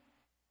name.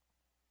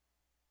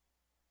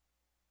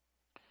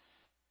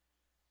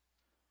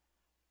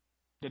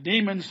 The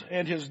demons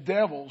and his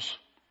devils,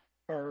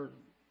 or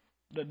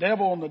the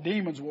devil and the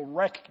demons, will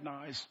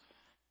recognize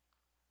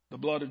the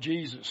blood of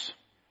Jesus.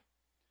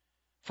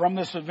 From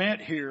this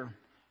event here,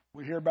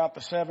 we hear about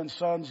the 7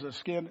 sons of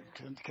Sceva,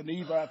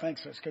 I think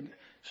it's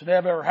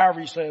Sceva, or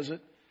however he says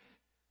it,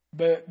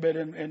 but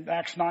in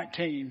Acts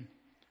 19,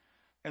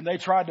 and they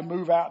tried to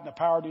move out in the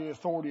power and the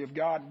authority of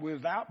God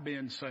without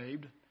being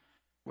saved,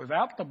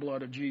 without the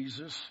blood of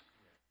Jesus,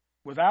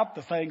 without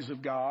the things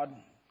of God,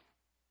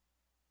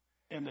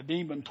 and the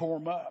demon tore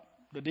them up.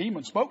 The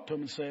demon spoke to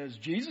him and says,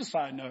 Jesus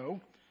I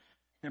know,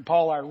 and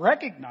Paul I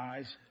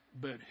recognize,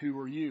 but who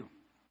are you?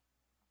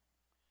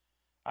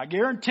 I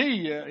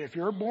guarantee you, if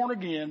you're a born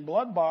again,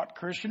 blood-bought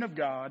Christian of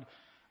God,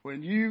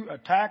 when you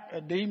attack a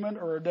demon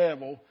or a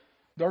devil,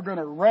 they're going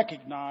to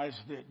recognize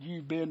that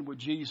you've been with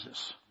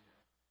Jesus.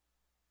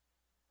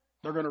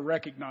 They're going to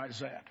recognize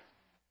that.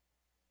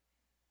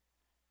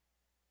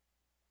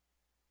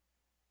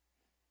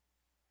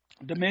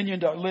 Dominion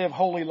to live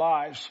holy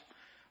lives.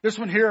 This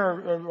one here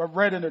I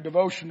read in a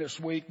devotion this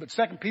week, but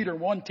 2 Peter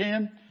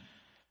 1:10.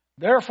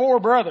 Therefore,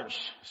 brothers,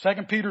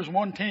 2 Peter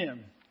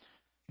 1:10.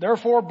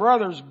 Therefore,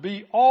 brothers,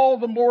 be all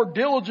the more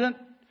diligent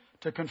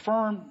to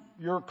confirm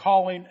your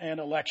calling and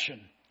election.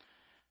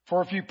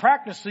 For if you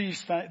practice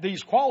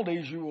these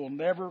qualities, you will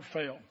never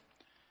fail.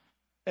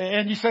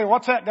 And you say,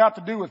 what's that got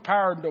to do with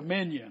power and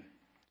dominion?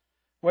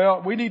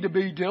 Well, we need to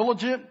be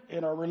diligent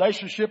in our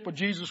relationship with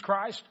Jesus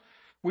Christ.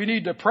 We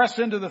need to press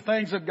into the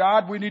things of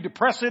God. We need to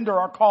press into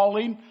our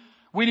calling.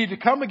 We need to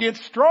come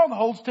against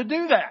strongholds to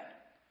do that.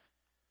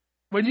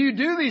 When you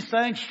do these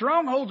things,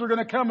 strongholds are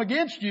going to come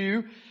against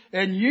you,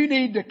 and you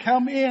need to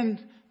come in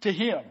to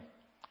Him.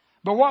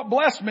 But what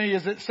blessed me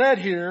is it said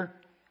here,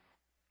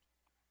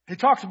 he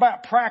talks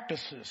about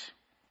practices.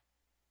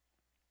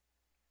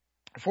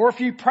 For if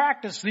you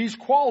practice these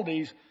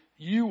qualities,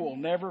 you will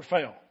never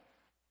fail.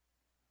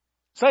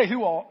 Say,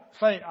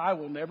 I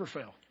will never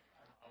fail.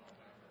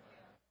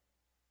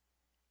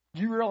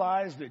 You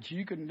realize that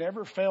you can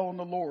never fail in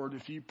the Lord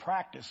if you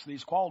practice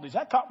these qualities.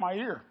 That caught my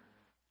ear.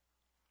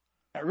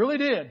 That really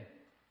did.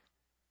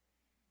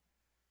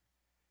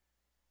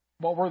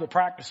 What were the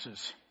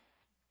practices?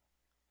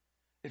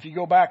 If you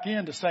go back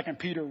into 2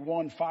 Peter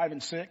 1:5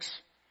 and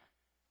 6,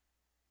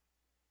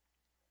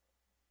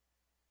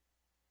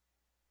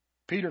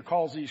 Peter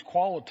calls these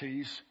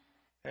qualities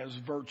as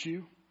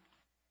virtue,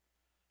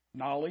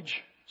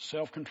 knowledge,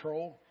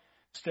 self-control,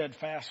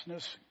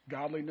 steadfastness,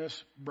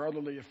 godliness,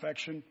 brotherly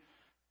affection,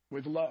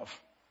 with love.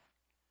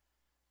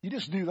 You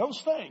just do those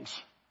things.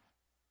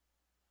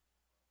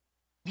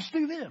 Just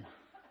do them.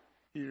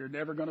 You're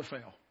never going to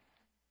fail.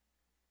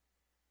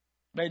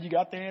 Man, you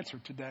got the answer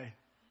today.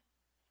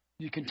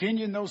 You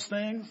continue in those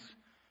things.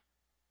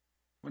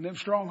 When them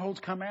strongholds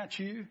come at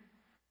you,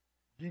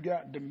 you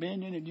got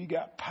dominion and you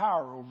got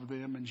power over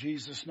them in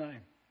Jesus'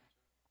 name.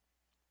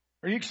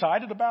 Are you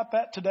excited about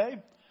that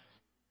today?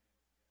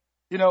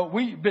 You know,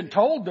 we've been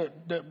told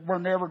that we're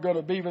never going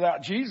to be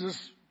without Jesus.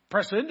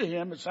 Press into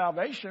Him at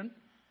salvation.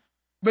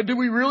 But do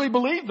we really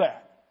believe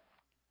that?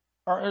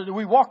 Or do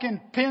we walk in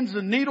pins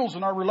and needles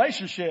in our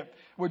relationship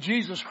with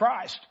Jesus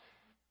Christ?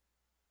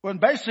 When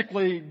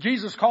basically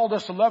Jesus called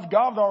us to love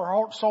God with our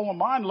heart, soul, and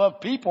mind, love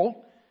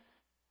people.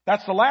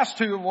 That's the last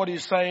two of what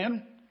He's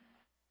saying.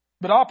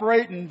 But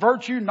operate in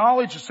virtue,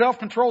 knowledge,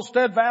 self-control,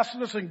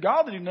 steadfastness, and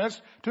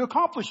godliness to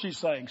accomplish these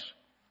things.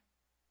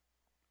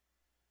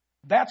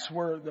 That's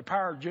where the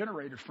power is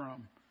generated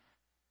from.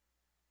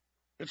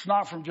 It's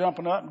not from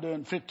jumping up and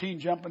doing 15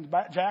 jumping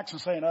jacks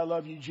and saying, I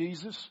love you,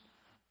 Jesus.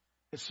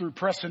 It's through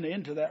pressing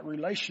into that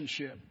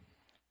relationship.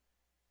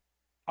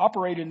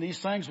 Operating these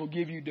things will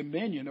give you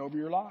dominion over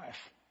your life.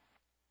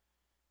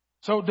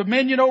 So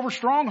dominion over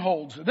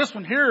strongholds. This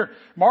one here,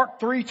 Mark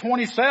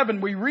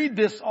 3:27, we read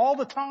this all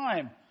the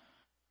time.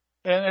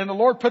 And the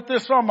Lord put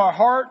this on my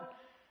heart.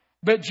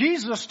 But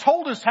Jesus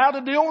told us how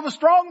to deal with a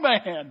strong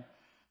man.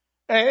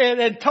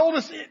 And told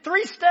us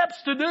 3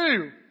 steps to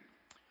do.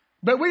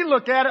 But we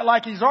look at it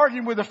like He's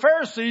arguing with the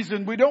Pharisees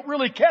and we don't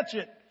really catch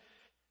it.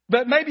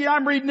 But maybe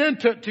I'm reading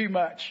into it too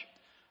much.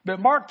 But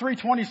Mark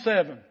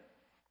 3:27.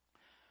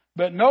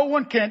 But no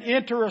one can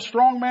enter a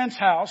strong man's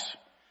house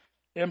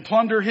and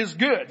plunder his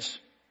goods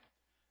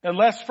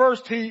unless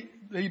first he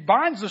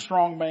binds the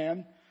strong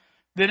man,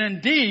 then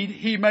indeed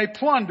he may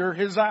plunder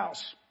his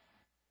house.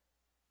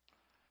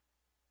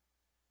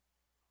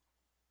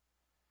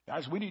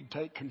 Guys, we need to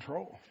take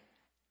control.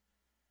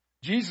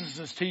 Jesus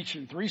is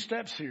teaching 3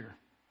 steps here.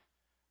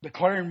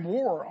 Declaring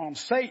war on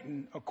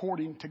Satan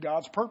according to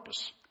God's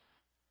purpose.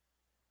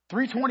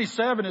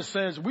 3:27 it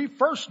says we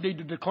first need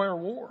to declare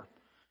war.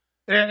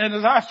 And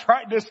as I was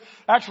writing this,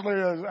 actually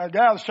I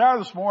got out of the shower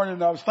this morning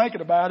and I was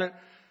thinking about it.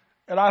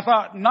 And I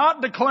thought,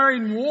 not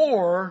declaring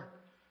war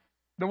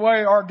the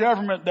way our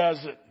government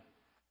does it.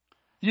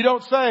 You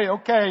don't say,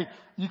 okay,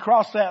 you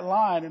cross that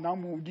line and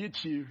I'm going to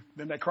get you.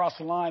 Then they cross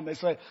the line. They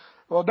say,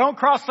 well, don't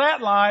cross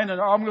that line and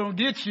I'm going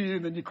to get you.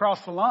 And then you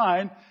cross the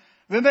line.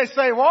 Then they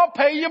say, well, I'll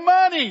pay you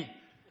money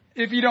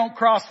if you don't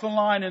cross the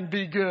line and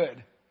be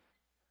good.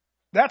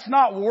 That's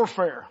not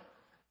warfare.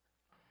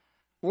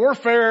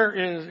 Warfare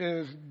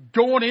is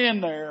going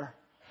in there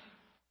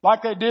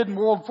like they did in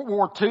World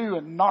War II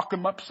and knock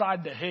them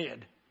upside the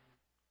head.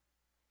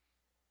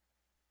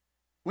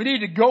 We need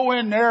to go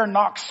in there and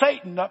knock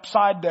Satan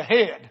upside the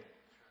head.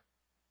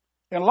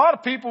 And a lot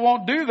of people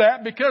won't do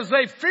that because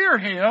they fear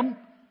him,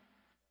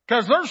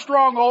 because their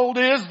stronghold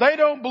is they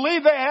don't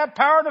believe they have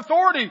power and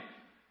authority.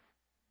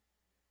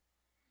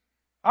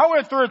 I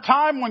went through a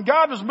time when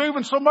God was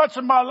moving so much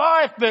in my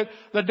life that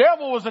the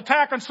devil was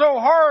attacking so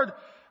hard,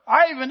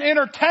 I even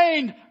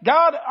entertained,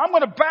 God, I'm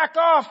going to back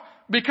off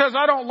because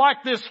I don't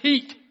like this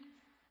heat.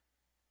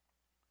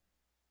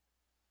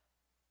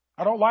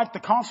 I don't like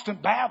the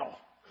constant battle.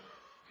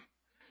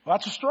 Well,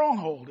 that's a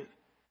stronghold.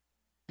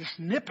 Just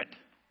nip it.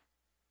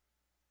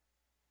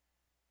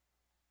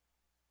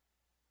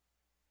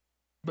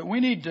 But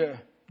we need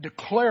to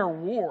declare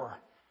war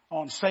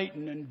on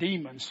Satan and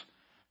demons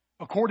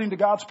according to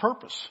God's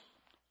purpose.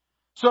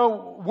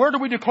 So where do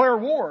we declare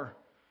war?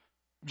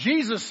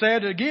 Jesus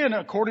said, again,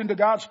 according to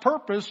God's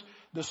purpose,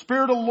 the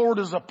Spirit of the Lord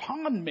is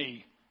upon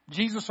me.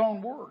 Jesus'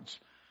 own words.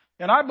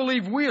 And I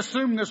believe we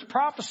assume this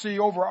prophecy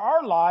over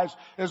our lives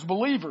as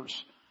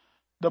believers.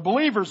 The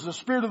believers, the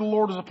Spirit of the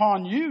Lord is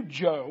upon you,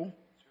 Joe.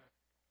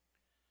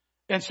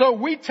 And so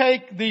we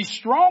take these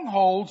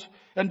strongholds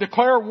and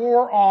declare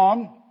war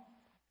on,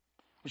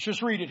 let's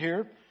just read it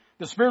here.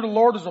 The Spirit of the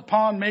Lord is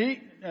upon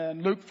me,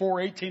 in Luke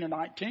 4:18 and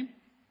 19.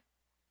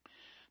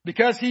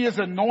 Because He has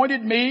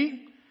anointed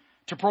me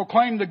to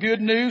proclaim the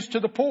good news to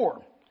the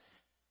poor.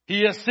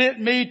 He has sent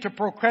me to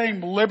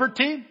proclaim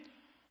liberty.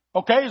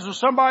 Okay, is there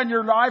somebody in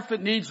your life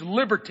that needs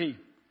liberty?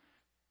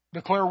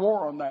 Declare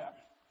war on that.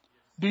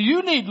 Do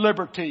you need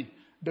liberty?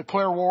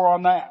 Declare war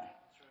on that.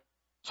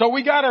 So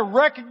we got to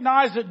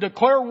recognize that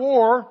declare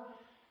war.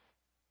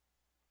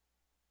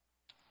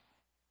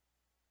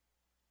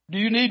 Do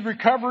you need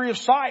recovery of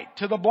sight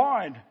to the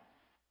blind?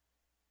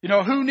 You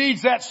know, who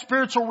needs that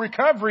spiritual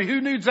recovery?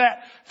 Who needs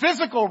that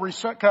physical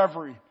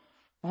recovery?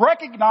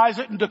 Recognize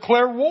it and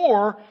declare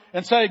war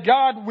and say,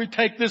 God, we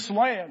take this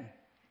land.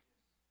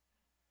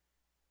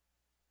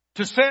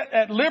 To set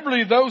at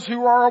liberty those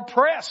who are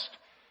oppressed.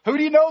 Who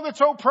do you know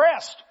that's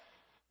oppressed?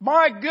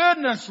 My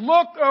goodness,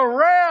 look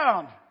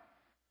around.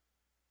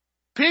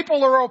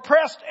 People are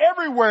oppressed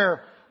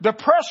everywhere.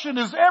 Depression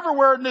is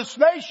everywhere in this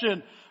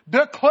nation.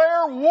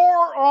 Declare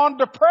war on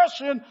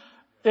depression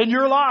in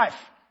your life.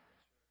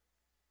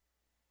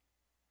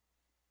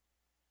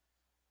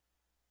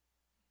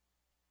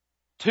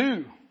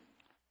 Two,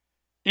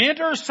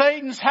 enter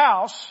Satan's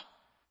house,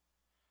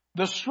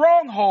 the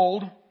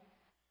stronghold,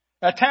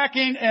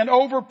 attacking and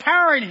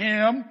overpowering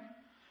him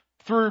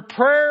through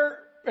prayer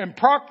and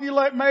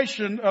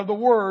proclamation of the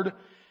word,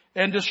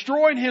 and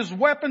destroying his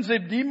weapons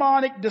of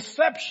demonic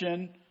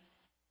deception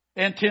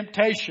and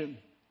temptation.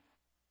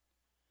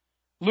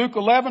 Luke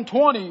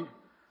 11:20,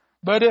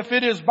 but if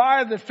it is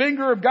by the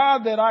finger of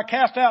God that I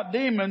cast out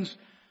demons,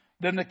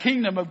 then the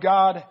kingdom of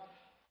God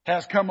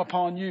has come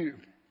upon you.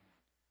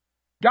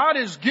 God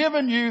has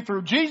given you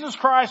through Jesus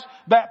Christ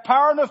that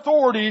power and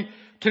authority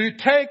to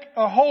take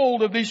a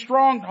hold of these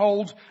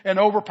strongholds and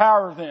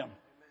overpower them.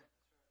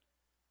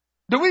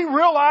 Do we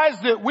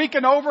realize that we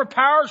can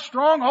overpower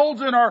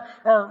strongholds in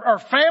our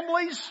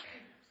families?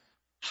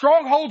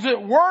 Strongholds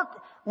at work?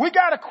 We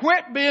got to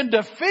quit being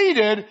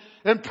defeated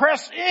and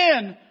press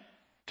in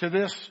to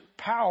this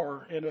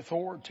power and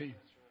authority.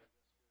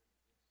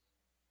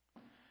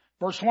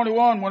 Verse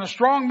 21, when a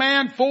strong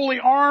man fully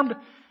armed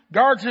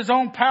guards his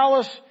own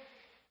palace,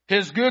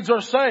 his goods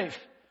are safe.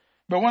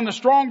 But when the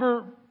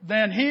stronger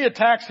than he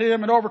attacks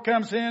him and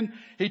overcomes him,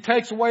 he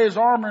takes away his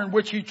armor in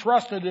which he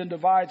trusted and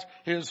divides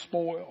his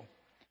spoil.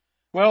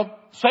 Well,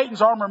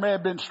 Satan's armor may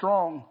have been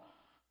strong,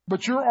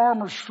 but your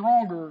armor's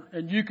stronger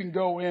and you can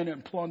go in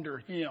and plunder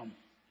him.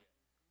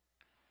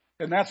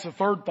 And that's the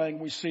third thing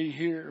we see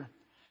here.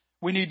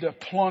 We need to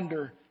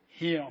plunder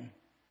him.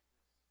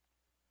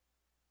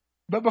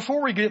 But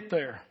before we get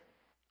there,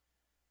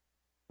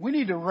 we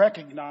need to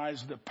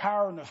recognize the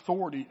power and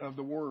authority of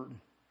the word.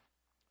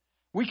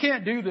 We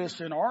can't do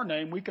this in our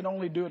name. We can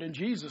only do it in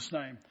Jesus'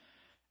 name.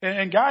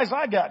 And guys,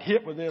 I got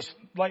hit with this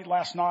late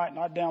last night, and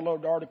I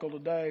downloaded the article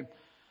today.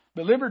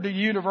 But Liberty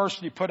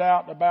University put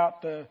out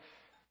about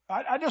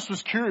I just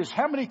was curious,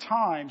 how many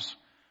times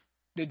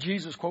did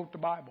Jesus quote the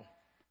Bible?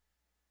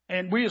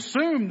 And we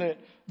assume that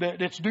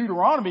it's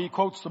Deuteronomy he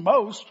quotes the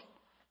most.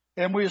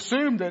 And we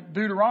assume that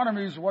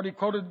Deuteronomy is what he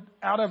quoted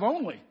out of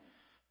only.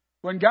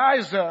 When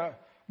guys,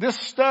 this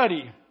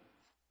study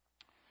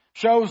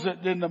shows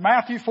that in the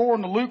Matthew 4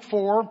 and the Luke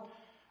 4,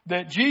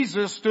 that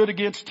Jesus stood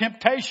against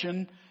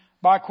temptation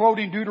by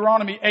quoting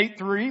Deuteronomy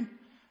 8:3,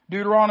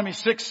 Deuteronomy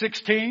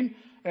 6:16,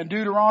 and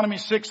Deuteronomy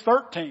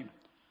 6:13.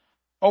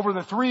 Over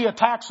the three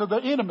attacks of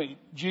the enemy,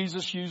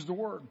 Jesus used the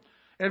word.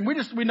 And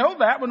we know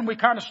that when we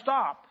kind of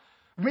stop.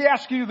 Let me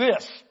ask you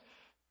this.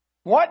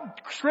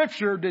 What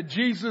scripture did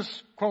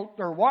Jesus quote,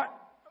 or what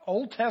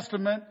Old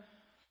Testament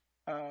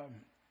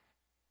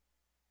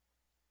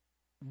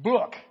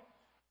book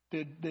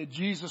did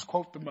Jesus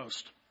quote the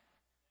most?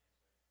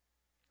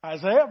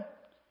 Isaiah?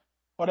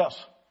 What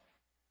else?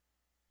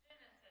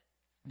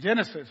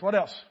 Genesis. What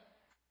else?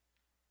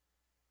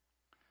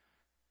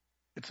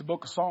 It's the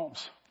book of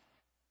Psalms.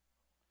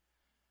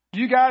 Do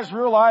you guys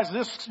realize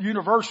this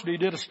university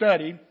did a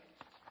study,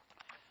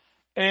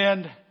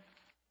 and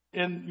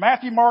in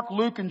Matthew, Mark,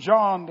 Luke, and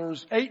John,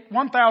 there's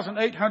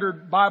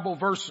 1,800 Bible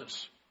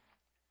verses.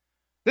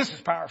 This is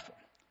powerful.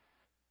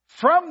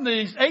 From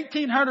these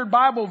 1,800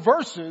 Bible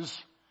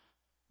verses,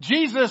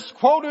 Jesus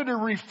quoted or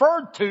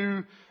referred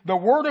to the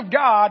Word of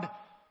God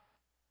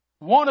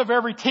 1 of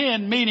every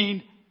 10,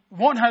 meaning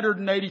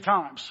 180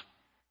 times.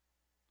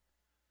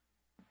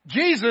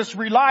 Jesus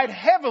relied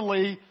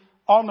heavily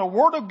on the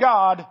Word of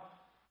God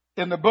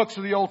in the books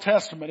of the Old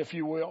Testament, if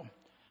you will.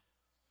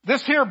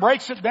 This here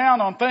breaks it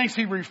down on things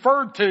he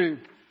referred to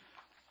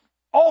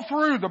all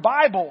through the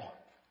Bible.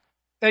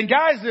 And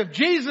guys, if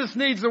Jesus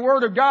needs the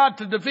Word of God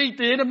to defeat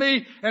the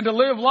enemy and to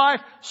live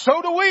life,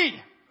 so do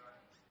we.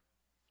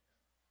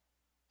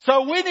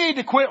 So we need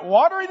to quit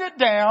watering it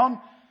down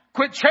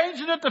Quit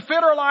changing it to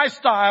fit our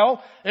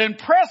lifestyle and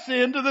press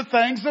into the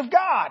things of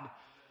God.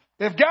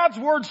 If God's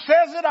Word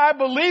says it, I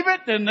believe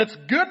it, and it's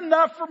good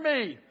enough for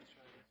me.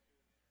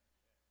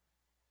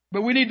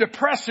 But we need to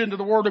press into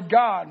the Word of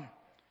God.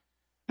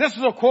 This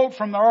is a quote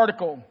from the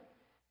article.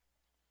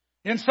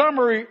 In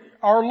summary,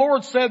 our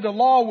Lord said the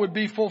law would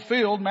be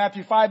fulfilled,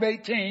 Matthew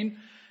 5:18,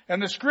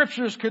 and the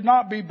Scriptures could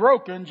not be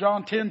broken,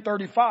 John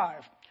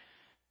 10:35.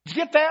 Did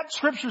you get that?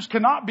 Scriptures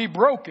cannot be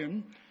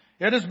broken.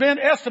 It has been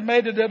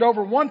estimated that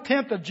over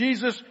 1/10 of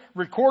Jesus'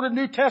 recorded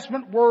New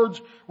Testament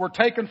words were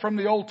taken from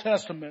the Old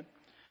Testament.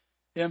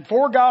 In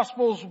 4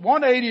 Gospels,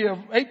 180 of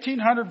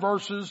 1,800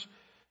 verses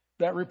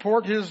that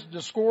report his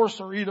discourse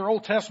are either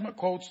Old Testament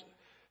quotes,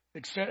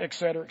 et cetera,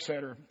 et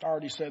cetera. I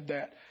already said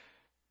that.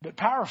 But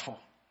powerful.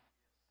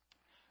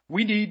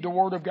 We need the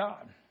Word of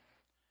God.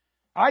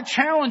 I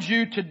challenge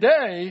you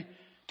today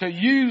to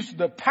use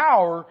the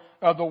power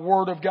of the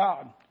Word of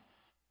God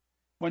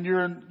when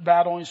you're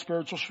battling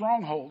spiritual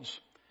strongholds.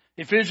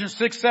 Ephesians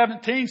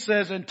 6:17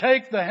 says, and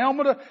take the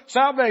helmet of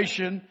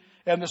salvation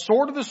and the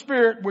sword of the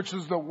Spirit, which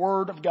is the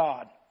Word of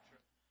God.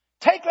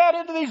 Take that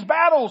into these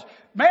battles.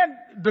 Man,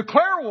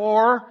 declare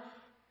war.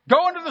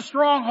 Go into the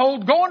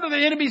stronghold. Go into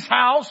the enemy's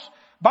house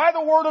by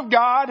the Word of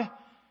God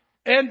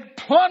and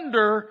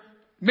plunder,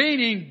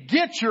 meaning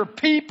get your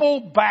people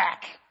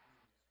back.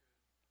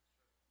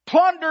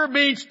 Plunder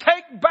means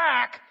take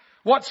back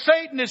what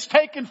Satan has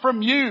taken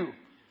from you.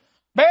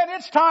 Man,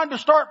 it's time to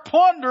start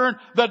plundering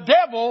the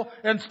devil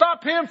and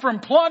stop him from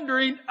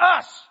plundering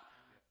us.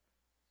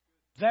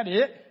 Is that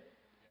it?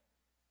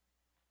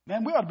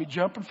 Man, we ought to be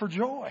jumping for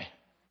joy.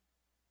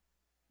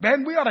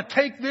 Man, we ought to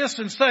take this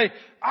and say,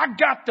 I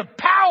got the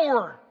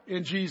power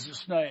in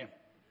Jesus' name.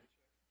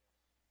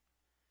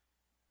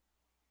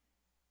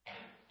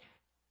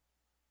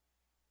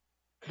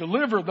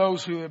 Deliver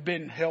those who have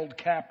been held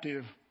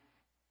captive.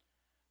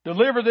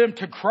 Deliver them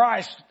to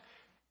Christ.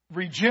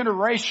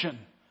 Regeneration,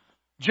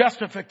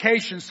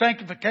 justification,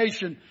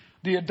 sanctification,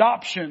 the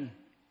adoption.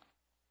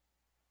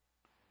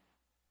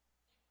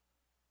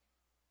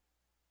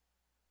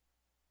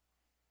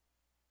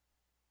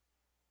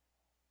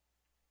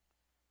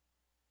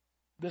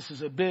 This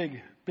is a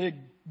big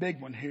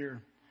one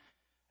here.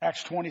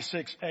 Acts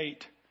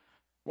 26:8.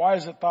 Why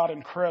is it thought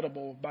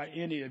incredible by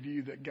any of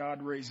you that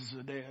God raises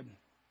the dead?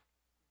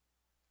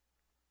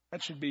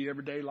 That should be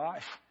everyday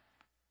life.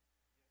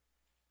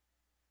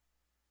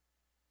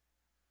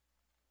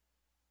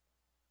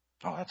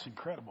 Oh, that's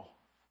incredible.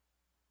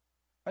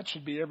 That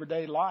should be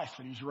everyday life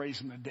that He's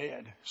raising the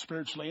dead,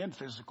 spiritually and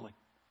physically.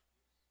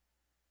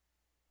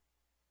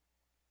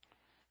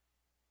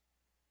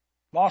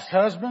 Lost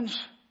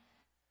husbands.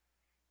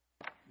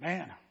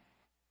 Man,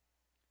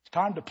 it's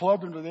time to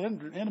plug into the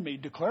enemy.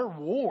 Declare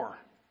war.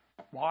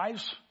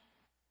 Wives,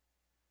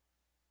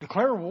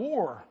 declare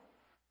war.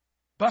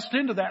 Bust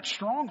into that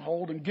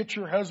stronghold and get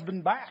your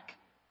husband back.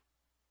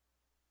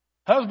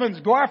 Husbands,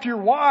 go after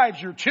your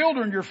wives, your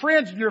children, your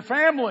friends, and your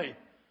family.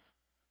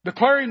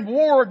 Declaring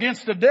war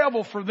against the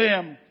devil for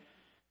them.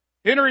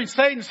 Entering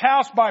Satan's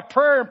house by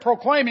prayer and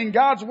proclaiming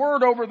God's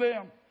word over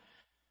them.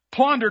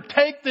 Plunder,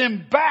 take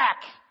them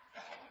back.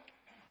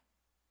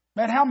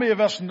 Man, how many of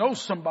us know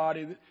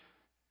somebody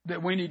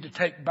that we need to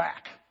take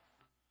back?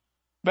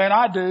 Man,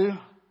 I do.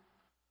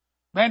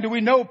 Man, do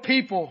we know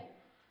people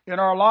in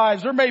our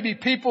lives? There may be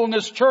people in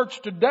this church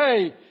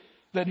today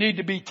that need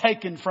to be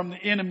taken from the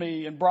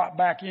enemy and brought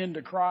back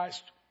into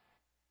Christ.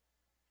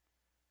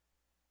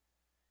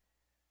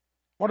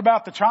 What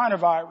about the China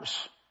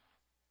virus?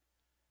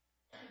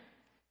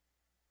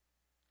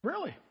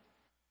 Really?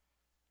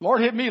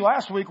 Lord hit me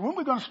last week. When are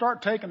we going to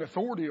start taking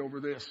authority over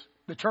this?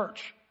 The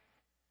church.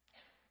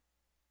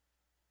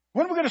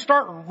 When are we going to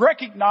start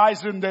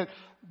recognizing that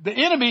the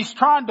enemy's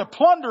trying to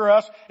plunder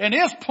us and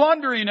is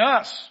plundering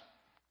us?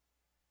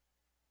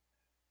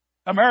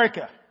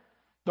 America,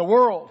 the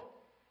world.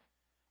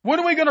 When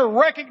are we going to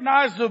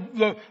recognize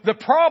the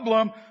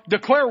problem,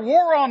 declare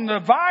war on the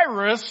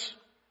virus,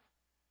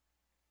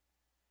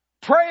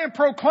 pray and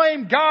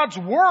proclaim God's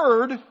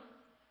word?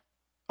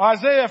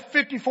 Isaiah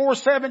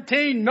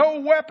 54:17, no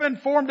weapon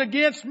formed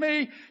against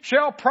me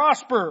shall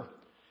prosper.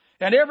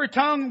 And every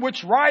tongue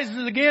which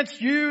rises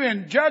against you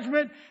in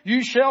judgment,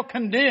 you shall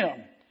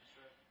condemn.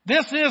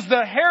 This is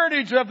the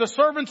heritage of the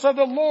servants of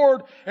the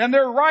Lord, and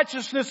their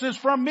righteousness is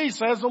from me,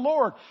 says the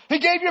Lord. He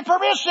gave you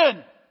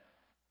permission.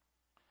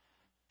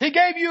 He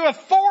gave you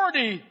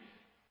authority.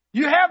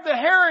 You have the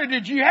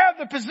heritage. You have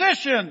the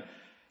position.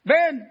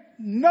 Man,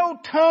 no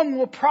tongue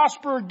will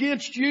prosper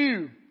against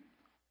you.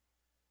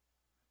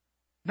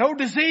 No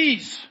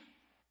disease.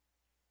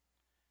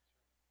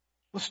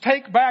 Let's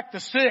take back the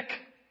sick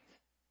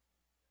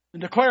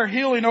and declare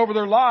healing over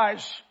their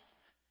lives.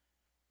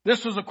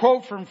 This was a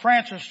quote from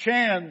Francis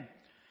Chan.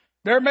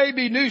 There may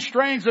be new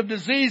strains of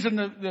disease in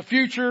the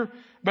future,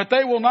 but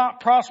they will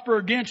not prosper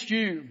against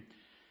you.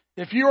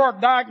 If you are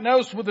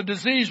diagnosed with a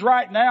disease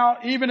right now,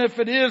 even if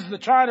it is the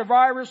China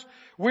virus,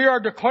 we are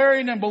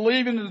declaring and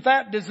believing that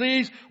that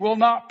disease will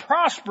not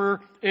prosper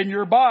in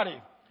your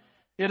body.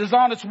 It is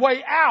on its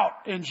way out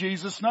in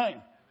Jesus'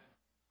 name.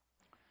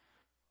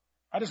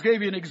 I just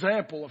gave you an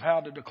example of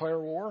how to declare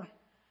war,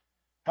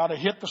 how to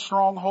hit the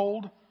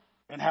stronghold,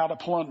 and how to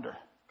plunder.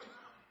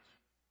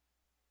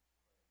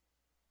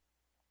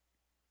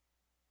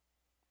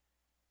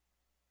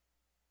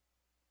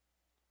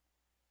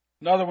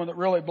 Another one that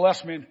really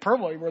blessed me, and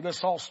probably where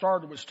this all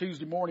started, was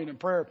Tuesday morning in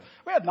prayer.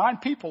 We had 9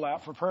 people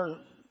out for prayer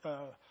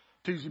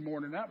Tuesday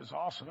morning. That was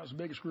awesome. That was the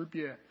biggest group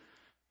yet.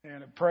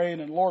 And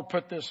praying, and the Lord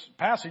put this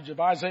passage of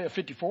Isaiah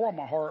 54 on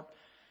my heart.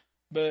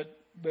 But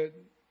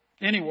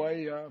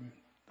anyway,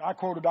 I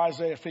quoted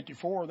Isaiah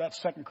 54.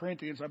 That's 2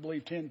 Corinthians, I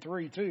believe,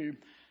 10:3 too,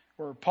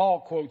 where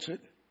Paul quotes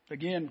it,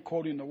 again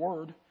quoting the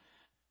word.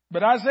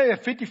 But Isaiah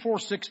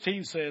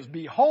 54:16 says,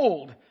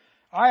 "Behold,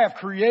 I have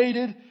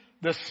created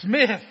the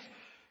smith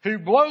who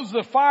blows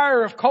the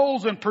fire of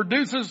coals and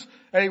produces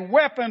a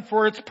weapon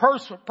for its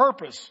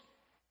purpose.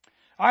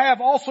 I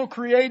have also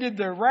created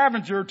the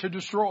ravager to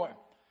destroy."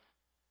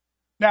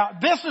 Now,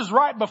 this is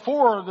right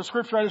before the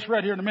scripture I just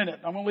read here in a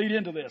minute. I'm going to lead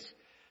into this.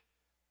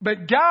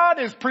 But God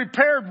has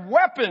prepared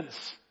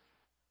weapons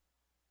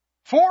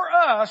for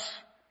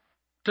us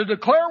to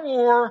declare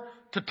war,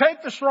 to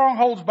take the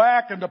strongholds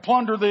back, and to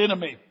plunder the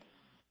enemy.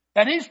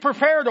 And He's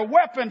prepared a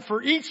weapon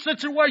for each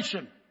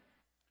situation.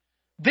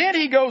 Then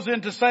He goes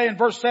in to say in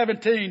verse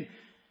 17,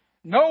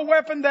 "No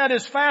weapon that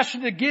is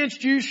fashioned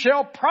against you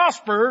shall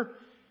prosper,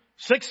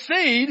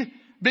 succeed,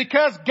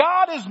 because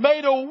God has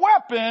made a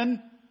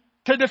weapon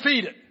to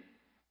defeat it."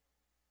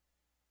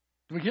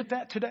 Do we get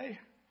that today?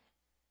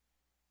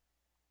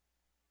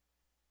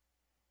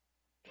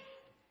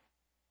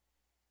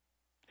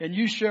 "And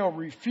you shall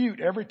refute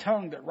every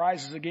tongue that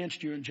rises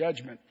against you in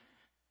judgment."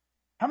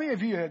 How many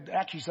of you had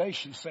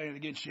accusations saying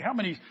against you? How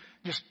many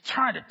just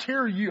trying to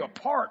tear you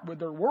apart with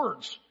their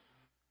words?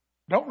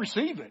 Don't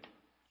receive it.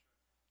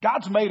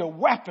 God's made a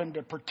weapon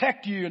to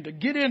protect you and to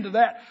get into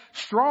that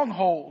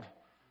stronghold,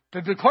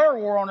 to declare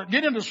war on it,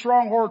 get into the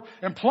stronghold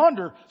and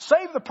plunder.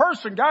 Save the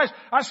person. Guys,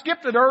 I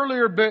skipped it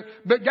earlier, but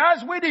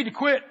guys, we need to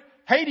quit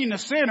hating the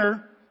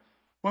sinner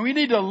when we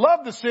need to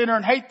love the sinner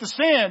and hate the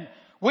sin.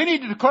 We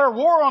need to declare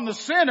war on the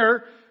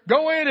sinner,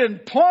 go in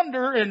and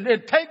plunder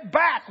and take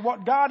back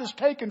what God has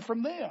taken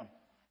from them.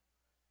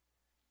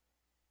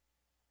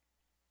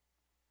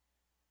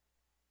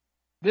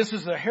 This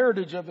is the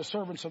heritage of the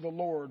servants of the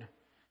Lord,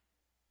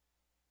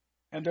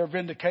 and their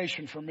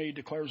vindication for me,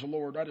 declares the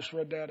Lord. I just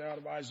read that out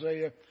of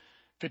Isaiah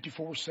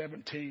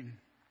 54:17.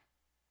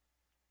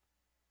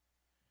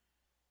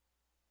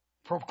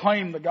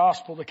 Proclaim the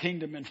gospel of the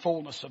kingdom in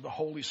fullness of the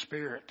Holy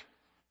Spirit.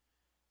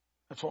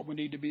 That's what we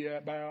need to be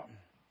about.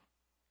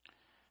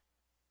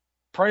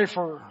 Pray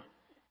for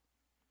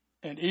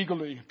and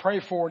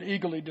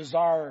eagerly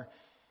desire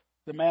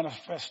the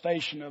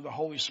manifestation of the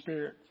Holy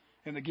Spirit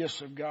and the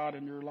gifts of God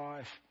in your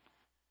life.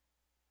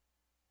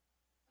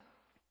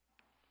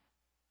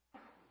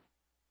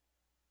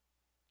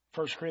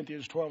 First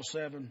Corinthians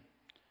 12:7.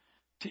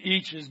 To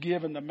each is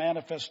given the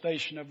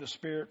manifestation of the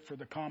Spirit for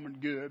the common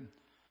good.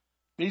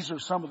 These are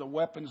some of the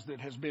weapons that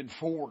has been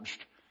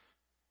forged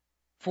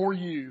for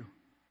you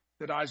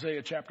that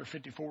Isaiah chapter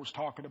 54 is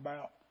talking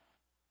about.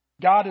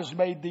 God has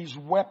made these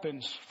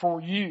weapons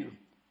for you.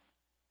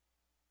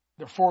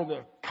 They're for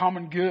the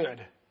common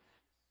good.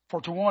 For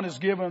to one is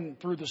given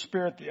through the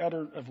Spirit the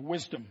utterance of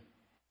wisdom.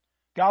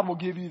 God will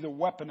give you the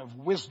weapon of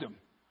wisdom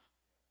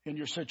in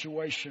your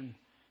situation.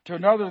 To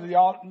another, the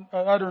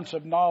utterance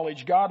of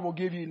knowledge. God will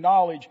give you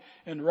knowledge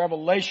and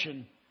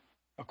revelation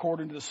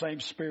according to the same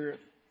Spirit.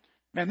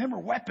 Man, them are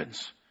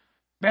weapons.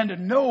 Man, to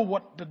know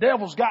what the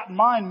devil's got in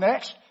mind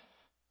next,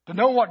 to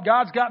know what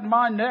God's got in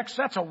mind next,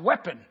 that's a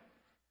weapon.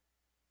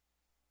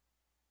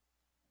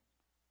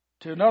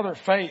 To another,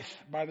 faith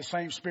by the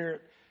same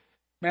Spirit.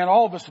 Man,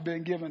 all of us have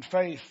been given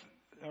faith,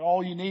 and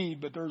all you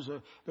need, but there's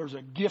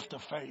a gift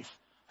of faith,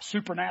 a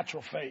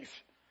supernatural faith.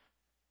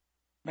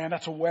 Man,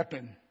 that's a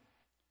weapon.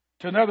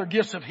 To another,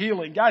 gifts of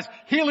healing. Guys,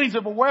 healing's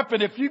of a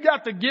weapon. If you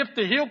got the gift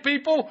to heal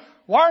people,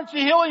 why aren't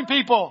you healing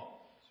people?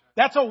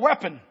 That's a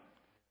weapon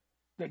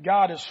that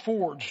God has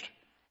forged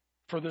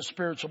for this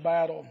spiritual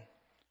battle.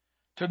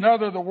 To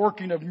another, the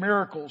working of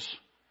miracles.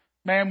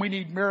 Man, we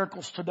need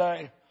miracles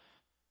today.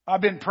 I've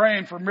been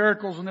praying for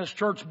miracles in this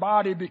church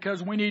body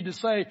because we need to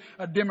say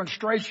a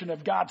demonstration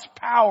of God's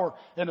power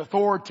and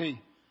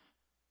authority.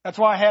 That's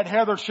why I had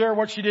Heather share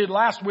what she did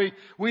last week.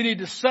 We need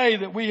to say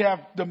that we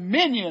have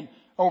dominion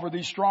over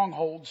these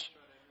strongholds.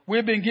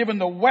 We've been given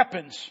the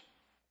weapons.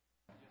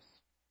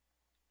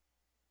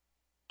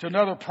 To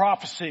another,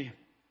 prophecy,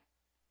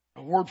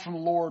 a word from the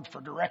Lord for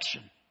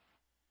direction.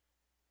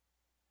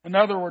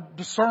 Another word,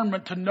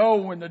 discernment, to know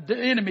when the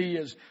enemy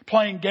is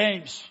playing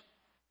games.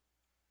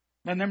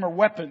 And them are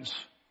weapons.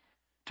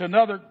 To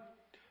another,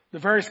 the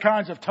various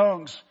kinds of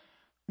tongues.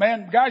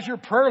 Man, guys, your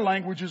prayer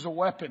language is a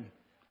weapon.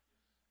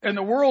 In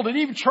the world, and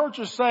even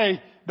churches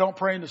say, don't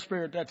pray in the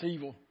Spirit, that's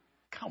evil.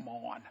 Come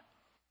on.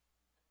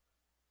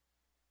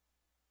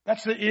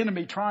 That's the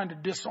enemy trying to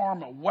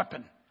disarm a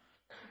weapon.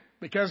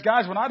 Because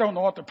guys, when I don't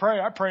know what to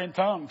pray, I pray in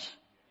tongues.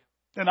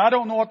 And I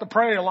don't know what to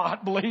pray a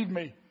lot, believe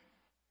me.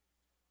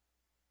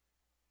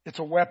 It's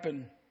a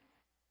weapon.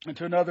 And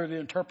to another, the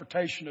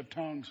interpretation of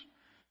tongues.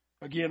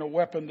 Again, a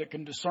weapon that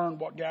can discern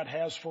what God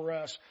has for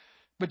us.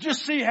 But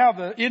just see how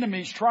the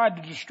enemies tried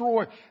to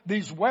destroy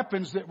these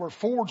weapons that were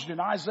forged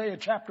in Isaiah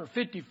chapter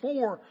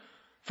 54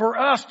 for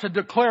us to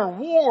declare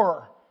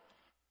war,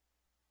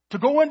 to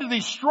go into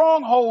these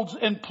strongholds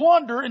and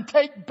plunder and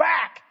take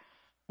back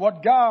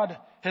what God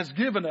has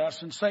given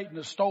us and Satan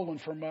has stolen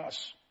from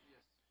us.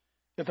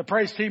 If the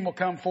praise team will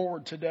come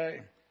forward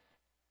today.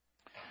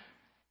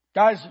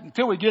 Guys,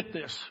 until we get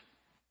this,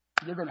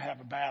 you're going to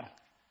have a battle.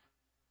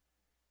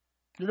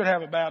 You're going to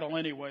have a battle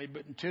anyway,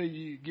 but until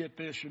you get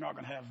this, you're not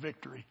going to have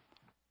victory.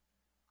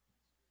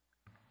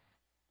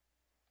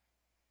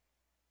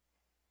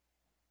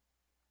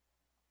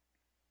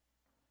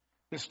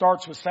 It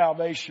starts with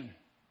salvation.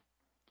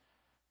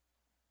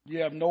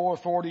 You have no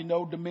authority,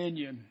 no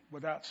dominion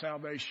without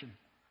salvation.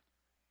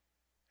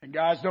 And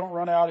guys, don't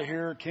run out of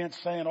here.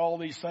 Kent's saying all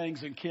these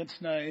things in Kent's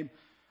name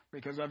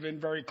because I've been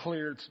very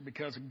clear. It's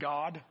because of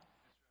God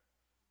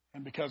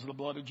and because of the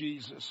blood of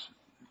Jesus.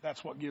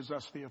 That's what gives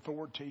us the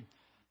authority.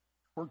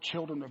 We're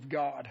children of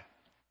God.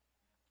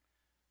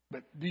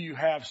 But do you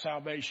have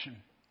salvation?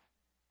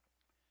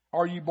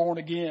 Are you born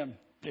again?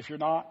 If you're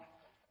not,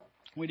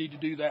 we need to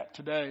do that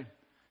today.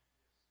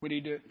 We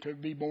need to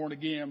be born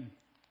again.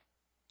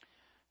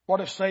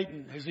 What if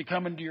Satan, has he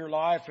come into your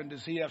life and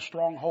does he have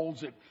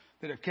strongholds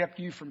that have kept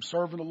you from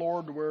serving the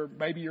Lord to where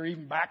maybe you're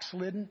even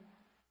backslidden?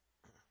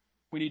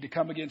 We need to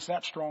come against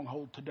that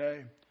stronghold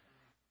today.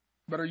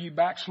 But are you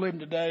backslidden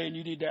today and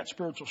you need that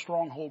spiritual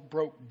stronghold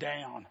broke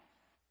down?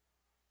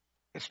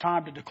 It's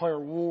time to declare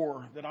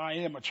war that I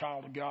am a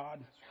child of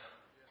God.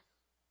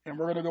 And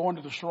we're going to go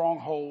into the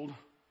stronghold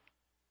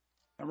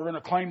and we're going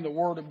to claim the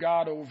word of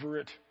God over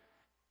it.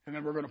 And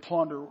then we're going to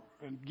plunder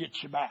and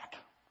get you back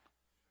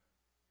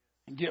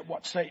and get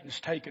what Satan's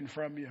taken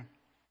from you.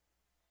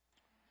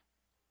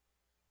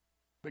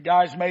 But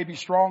guys, maybe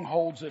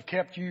strongholds have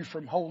kept you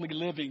from holy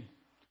living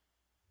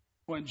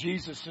when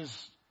Jesus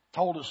has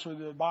told us through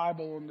the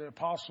Bible and the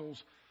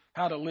apostles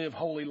how to live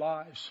holy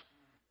lives.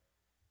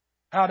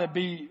 How to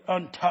be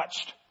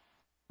untouched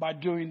by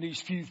doing these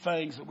few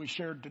things that we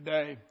shared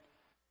today.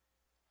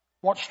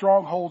 What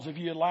strongholds have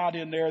you allowed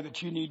in there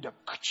that you need to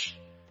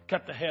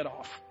cut the head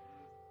off?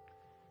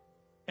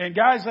 And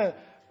guys,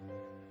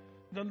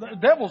 the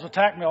devil's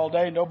attacked me all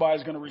day.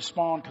 Nobody's going to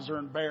respond because they're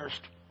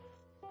embarrassed.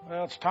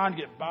 Well, it's time to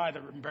get by the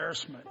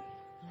embarrassment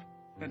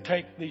and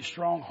take these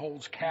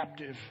strongholds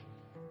captive.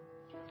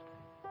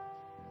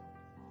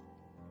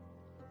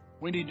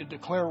 We need to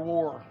declare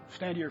war.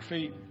 Stand to your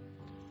feet.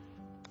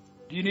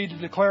 Do you need to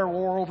declare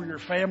war over your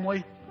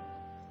family?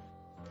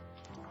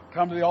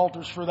 Come to the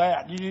altars for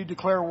that. Do you need to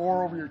declare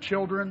war over your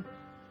children?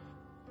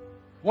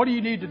 What do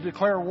you need to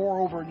declare war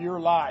over in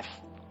your life?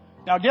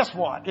 Now, guess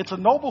what? It's a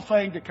noble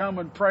thing to come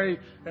and pray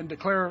and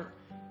declare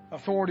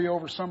authority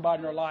over somebody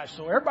in their life.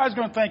 So everybody's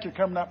going to think you're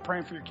coming up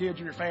praying for your kids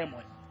and your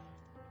family.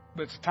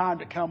 But it's time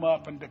to come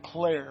up and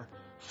declare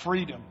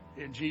freedom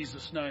in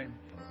Jesus' name.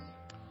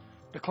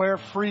 Declare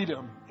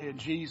freedom in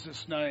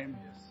Jesus' name.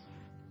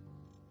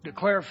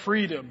 Declare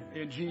freedom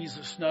in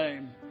Jesus'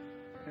 name.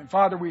 And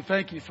Father, we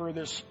thank you for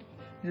this,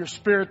 your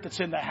spirit that's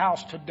in the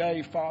house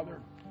today, Father.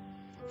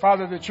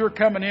 Father, that you're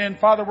coming in.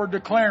 Father, we're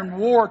declaring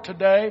war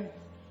today.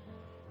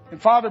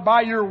 And Father,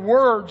 by your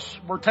words,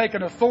 we're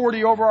taking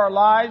authority over our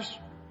lives.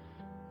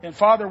 And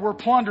Father, we're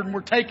plundering,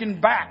 we're taking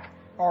back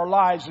our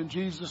lives in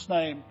Jesus'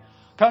 name.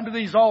 Come to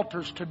these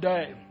altars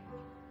today.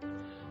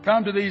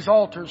 Come to these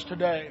altars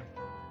today.